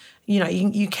of, you know,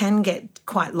 you can get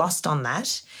quite lost on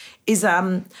that, is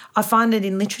I find it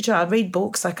in literature. I read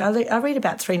books. Like I read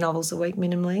about 3 novels a week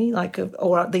minimally,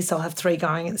 or at least I'll have 3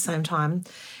 going at the same time.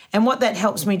 And what that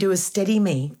helps me do is steady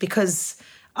me, because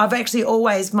I've actually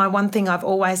always, my one thing I've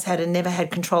always had and never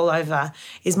had control over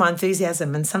is my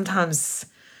enthusiasm. And sometimes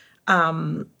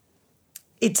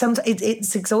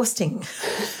it's exhausting.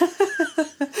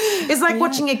 It's like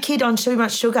watching a kid on too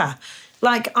much sugar.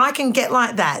 Like I can get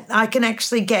like that. I can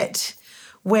actually get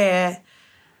where,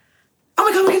 oh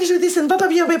my God, we're going to do this and blah, blah,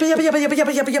 blah, blah, blah, blah, blah,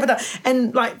 blah, blah, blah,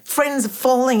 and like friends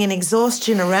falling in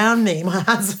exhaustion around me. My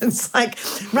husband's like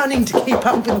running to keep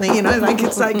up with me, you know, like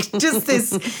it's like just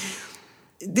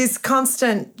this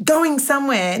constant going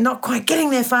somewhere, not quite getting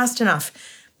there fast enough.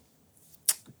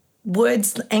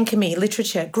 Words anchor me,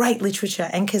 great literature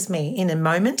anchors me in a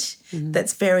moment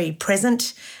that's very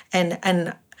present,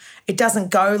 and it doesn't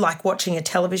go like watching a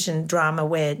television drama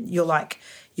where you're like,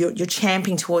 you're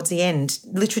champing towards the end.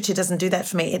 Literature doesn't do that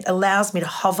for me. It allows me to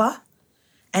hover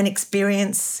and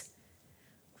experience.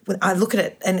 I look at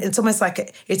it and it's almost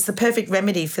like it's the perfect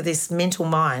remedy for this mental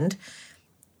mind,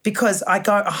 because I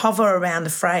hover around a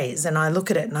phrase and I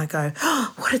look at it and I go,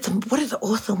 oh, what did the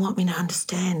author want me to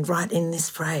understand right in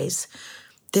this phrase?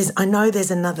 He's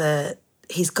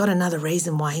got another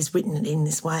reason why he's written it in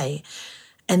this way.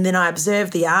 And then I observe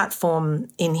the art form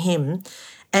in him,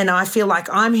 and I feel like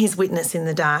I'm his witness in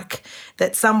the dark,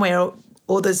 that somewhere,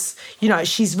 or there's, you know,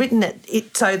 she's written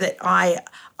it so that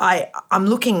I'm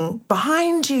looking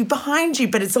behind you,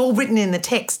 but it's all written in the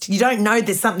text. You don't know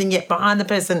there's something yet behind the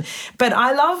person. But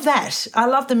I love that. I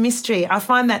love the mystery. I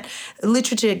find that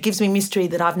literature gives me mystery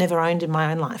that I've never owned in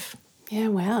my own life. Yeah,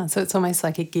 wow. So it's almost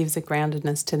like it gives a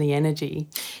groundedness to the energy.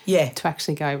 Yeah. To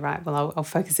actually go, right, well, I'll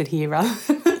focus it here rather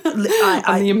than on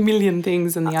the million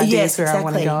things and the ideas where I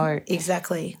want to go.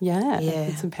 Exactly. Yeah.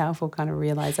 It's a powerful kind of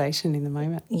realisation in the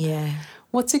moment. Yeah.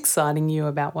 What's exciting you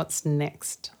about what's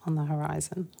next on the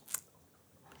horizon?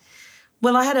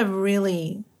 Well, I had a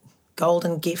really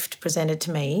golden gift presented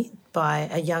to me by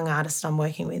a young artist I'm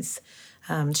working with.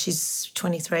 She's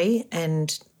 23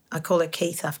 and I call her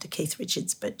Keith after Keith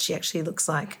Richards, but she actually looks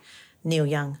like Neil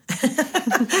Young.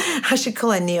 I should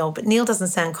call her Neil, but Neil doesn't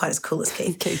sound quite as cool as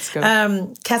Keith. Keith's good.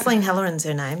 Kathleen Halloran's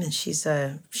her name, and she's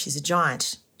a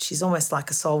giant. She's almost like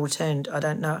a soul returned. I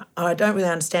don't really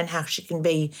understand how she can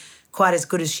be quite as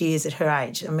good as she is at her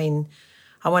age. I mean,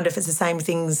 I wonder if it's the same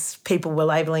things people were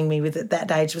labelling me with at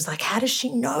that age. It was like, how does she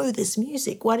know this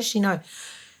music? Why does she know?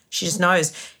 She just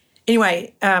knows.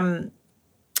 Anyway,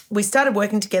 we started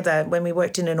working together when we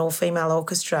worked in an all-female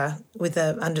orchestra with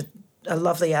under a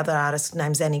lovely other artist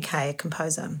named Zanny Kay, a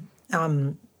composer.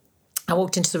 I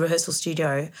walked into the rehearsal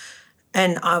studio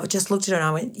and I just looked at her and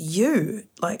I went, you,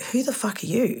 like, who the fuck are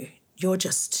you? You're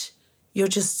just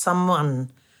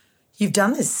someone, you've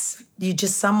done this. You're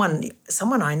just someone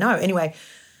I know. Anyway,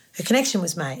 her connection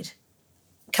was made.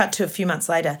 Cut to a few months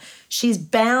later. She's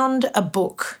bound a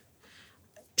book.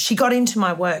 She got into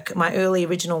my work, my early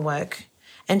original work,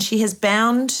 and she has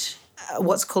bound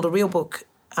what's called a real book,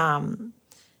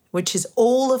 which is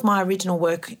all of my original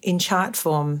work in chart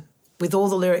form with all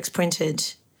the lyrics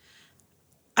printed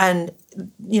and,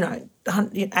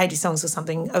 80 songs or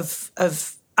something of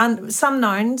some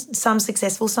known, some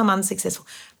successful, some unsuccessful,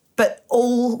 but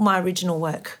all my original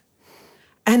work.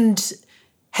 And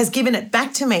has given it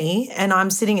back to me, and I'm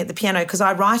sitting at the piano because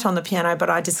I write on the piano, but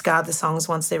I discard the songs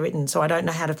once they're written, so I don't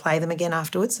know how to play them again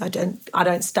afterwards. I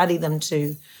don't study them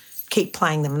to keep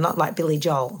playing them. I'm not like Billy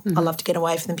Joel. Mm-hmm. I love to get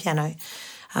away from the piano.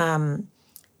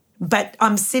 but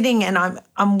I'm sitting and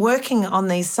I'm working on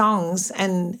these songs,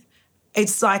 and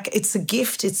it's like it's a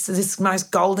gift. It's this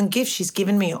most golden gift. She's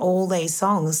given me all these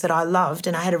songs that I loved,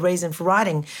 and I had a reason for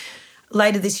writing.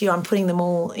 Later this year, I'm putting them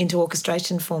all into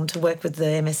orchestration form to work with the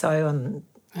MSO,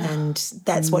 and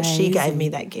that's what she gave me,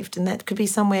 that gift. And that could be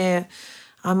somewhere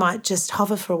I might just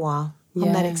hover for a while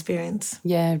on that experience.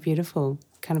 Yeah, beautiful.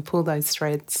 Kind of pull those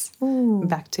threads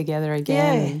back together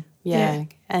again. Yeah.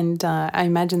 And I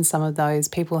imagine some of those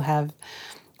people have,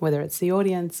 whether it's the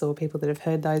audience or people that have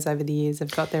heard those over the years,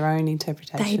 have got their own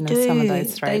interpretation of some of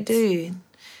those threads. They do.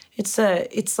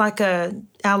 It's like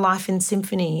our life in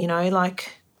symphony,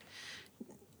 like,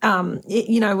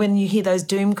 when you hear those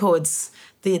doom chords,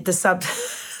 the sub,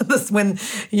 when,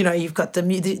 you've got the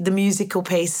musical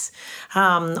piece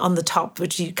on the top,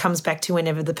 which comes back to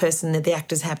whenever the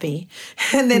actor's happy.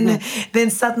 And then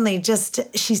suddenly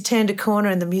she's turned a corner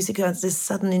and the music goes, this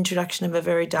sudden introduction of a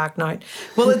very dark note.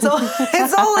 Well, it's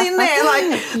all in there.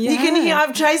 Like you can hear,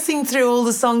 I'm tracing through all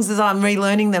the songs as I'm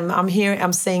relearning them.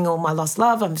 I'm seeing all my lost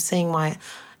love. I'm seeing my,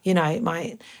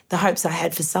 the hopes I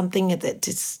had for something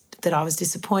that I was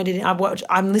disappointed in.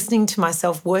 I'm listening to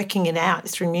myself working it out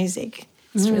through music.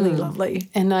 It's really lovely.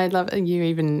 And I love, you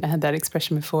even had that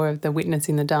expression before of the witness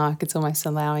in the dark. It's almost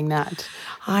allowing that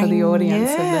for the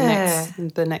audience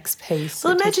of the next piece.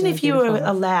 Well, imagine if you were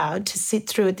allowed to sit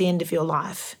through at the end of your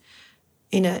life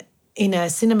in a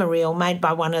cinema reel made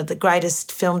by one of the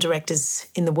greatest film directors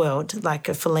in the world, like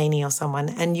a Fellini or someone,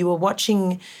 and you were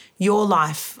watching your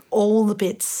life, all the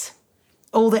bits,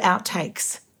 all the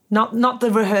outtakes, not the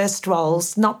rehearsed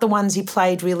roles, not the ones you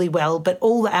played really well, but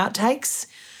all the outtakes.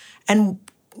 And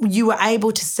you were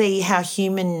able to see how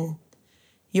human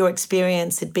your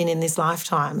experience had been in this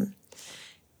lifetime.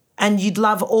 And you'd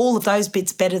love all of those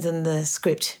bits better than the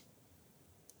script.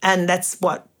 And that's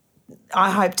what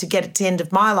I hope to get at the end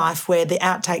of my life, where the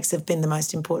outtakes have been the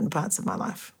most important parts of my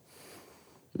life.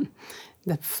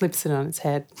 That flips it on its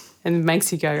head and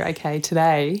makes you go, okay,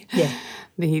 today,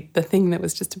 the thing that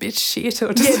was just a bit shit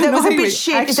or just that was a bit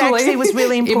shit, it actually was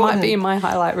really important. It might be in my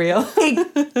highlight reel.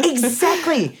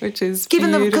 Exactly. Which is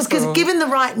beautiful. Because given the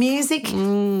right music,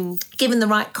 given the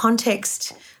right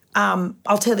context,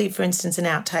 I'll tell you, for instance, an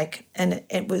outtake, and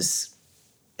it's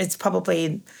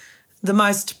probably the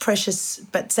most precious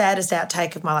but saddest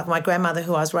outtake of my life. My grandmother,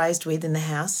 who I was raised with in the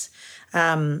house,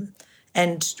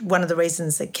 and one of the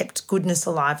reasons that kept goodness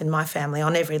alive in my family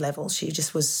on every level, she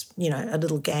just was, a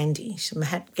little Gandhi,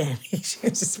 Mahatma Gandhi. She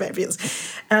was just fabulous.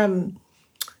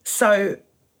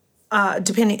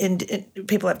 Depending, and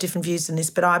people have different views on this,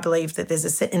 but I believe that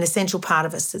there's an essential part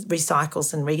of us that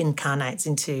recycles and reincarnates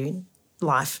into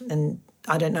life. And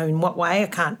I don't know in what way. I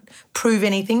can't prove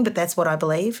anything, but that's what I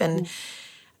believe. And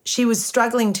she was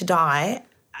struggling to die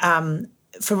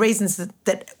for reasons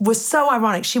that were so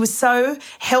ironic. She was so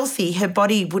healthy, her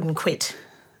body wouldn't quit,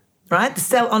 right? The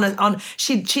cell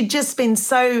she'd just been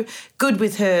so good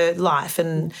with her life,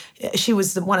 and she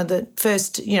was one of the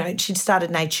first, she'd started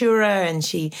Natura, and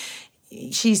she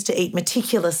used to eat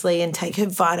meticulously and take her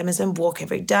vitamins and walk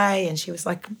every day, and she was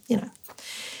like,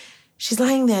 she's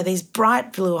laying there, these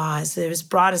bright blue eyes, they're as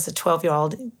bright as a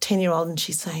 12-year-old, 10-year-old, and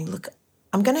she's saying, look,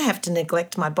 I'm going to have to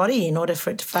neglect my body in order for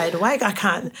it to fade away. I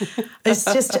can't. It's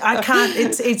just, I can't.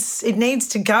 It needs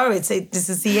to go. This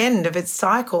is the end of its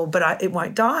cycle, but it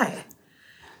won't die.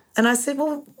 And I said,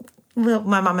 well,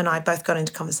 my mum and I both got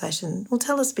into conversation. Well,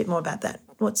 tell us a bit more about that.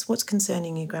 What's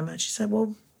concerning you, Grandma? She said,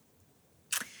 well,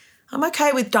 I'm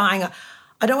okay with dying.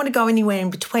 I don't want to go anywhere in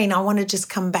between. I want to just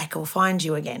come back or find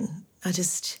you again.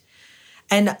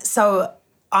 And so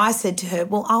I said to her,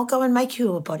 well, I'll go and make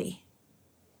you a body.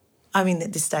 I mean,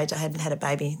 at this stage I hadn't had a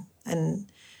baby, and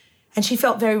she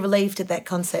felt very relieved at that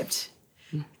concept,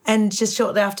 and just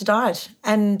shortly after died.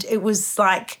 And it was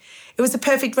like, it was a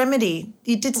perfect remedy.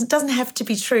 It doesn't have to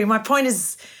be true. My point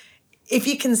is, if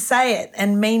you can say it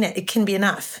and mean it, it can be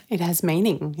enough. It has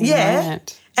meaning.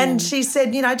 And she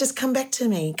said, just come back to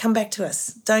me, come back to us.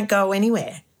 Don't go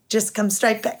anywhere. Just come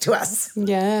straight back to us.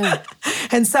 Yeah.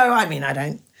 And so, I mean, I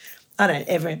don't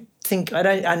ever think, I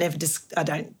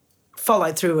don't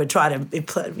follow through and try to, and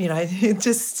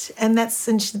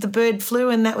the bird flew,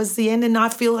 and that was the end, and I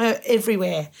feel her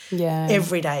everywhere,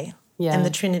 every day, and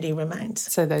the Trinity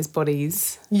remains. So those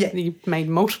bodies, you made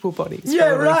multiple bodies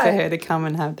probably for her to come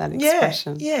and have that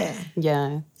expression.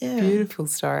 Yeah. Beautiful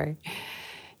story.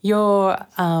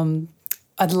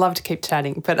 I'd love to keep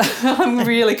chatting, but I'm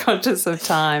really conscious of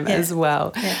time as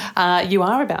well. Yeah. You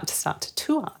are about to start to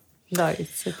tour. No,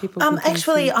 so people.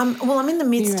 Actually, I'm in the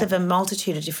midst of a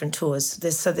multitude of different tours.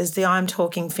 There's the I'm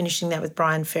Talking, finishing that with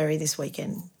Brian Ferry this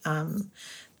weekend.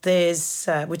 There's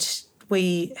which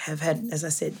we have had, as I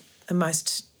said, the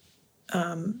most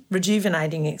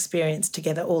rejuvenating experience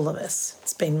together, all of us.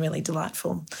 It's been really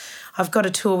delightful. I've got a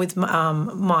tour with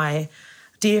my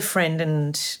dear friend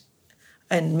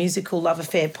and musical love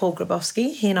affair, Paul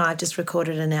Grabowski. He and I just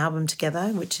recorded an album together,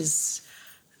 which is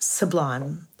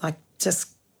sublime, like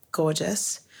just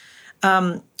gorgeous.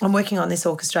 I'm working on this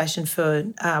orchestration for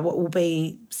what will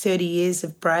be 30 years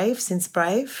of Brave, since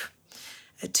Brave,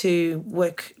 to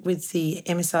work with the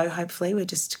MSO, hopefully. We're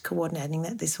just coordinating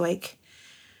that this week.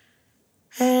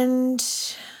 And,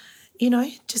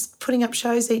 just putting up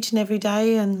shows each and every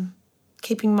day and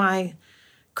keeping my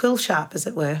quill sharp, as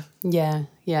it were. Yeah,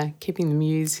 keeping the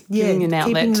muse, giving an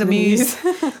outlet keeping to the muse.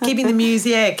 Keeping the muse,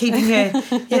 keeping her,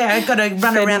 I've got to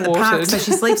run around the park so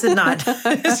she sleeps at night.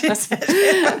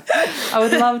 I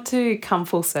would love to come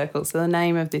full circle. So the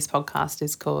name of this podcast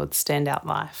is called Standout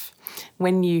Life.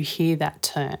 When you hear that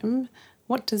term,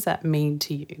 what does that mean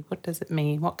to you? What does it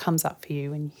mean? What comes up for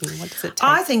you when you hear? What does it take?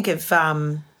 I think of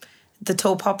the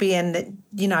tall poppy, and that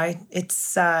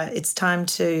it's time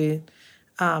to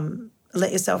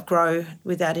let yourself grow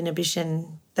without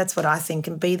inhibition. That's what I think,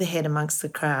 and be the head amongst the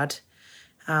crowd.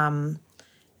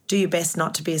 Do your best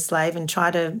not to be a slave, and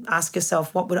try to ask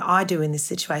yourself, what would I do in this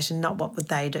situation, not what would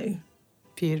they do.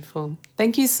 Beautiful.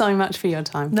 Thank you so much for your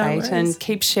time, No Kate. worries. And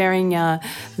keep sharing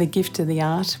the gift of the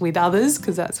art with others,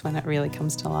 because that's when it really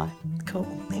comes to life. Cool,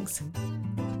 thanks.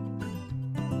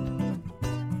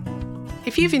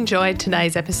 If you've enjoyed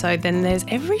today's episode, then there's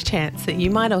every chance that you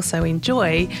might also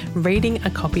enjoy reading a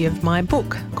copy of my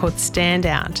book called Stand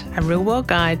Out, a real-world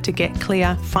guide to get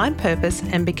clear, find purpose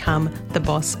and become the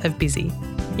boss of busy.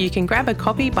 You can grab a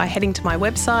copy by heading to my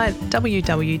website,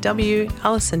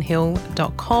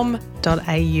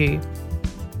 www.alisonhill.com.au.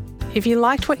 If you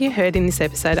liked what you heard in this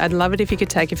episode, I'd love it if you could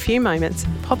take a few moments,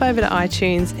 pop over to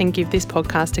iTunes and give this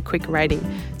podcast a quick rating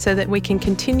so that we can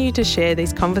continue to share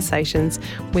these conversations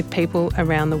with people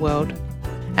around the world.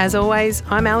 As always,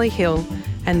 I'm Ali Hill,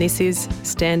 and this is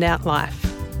Standout Life.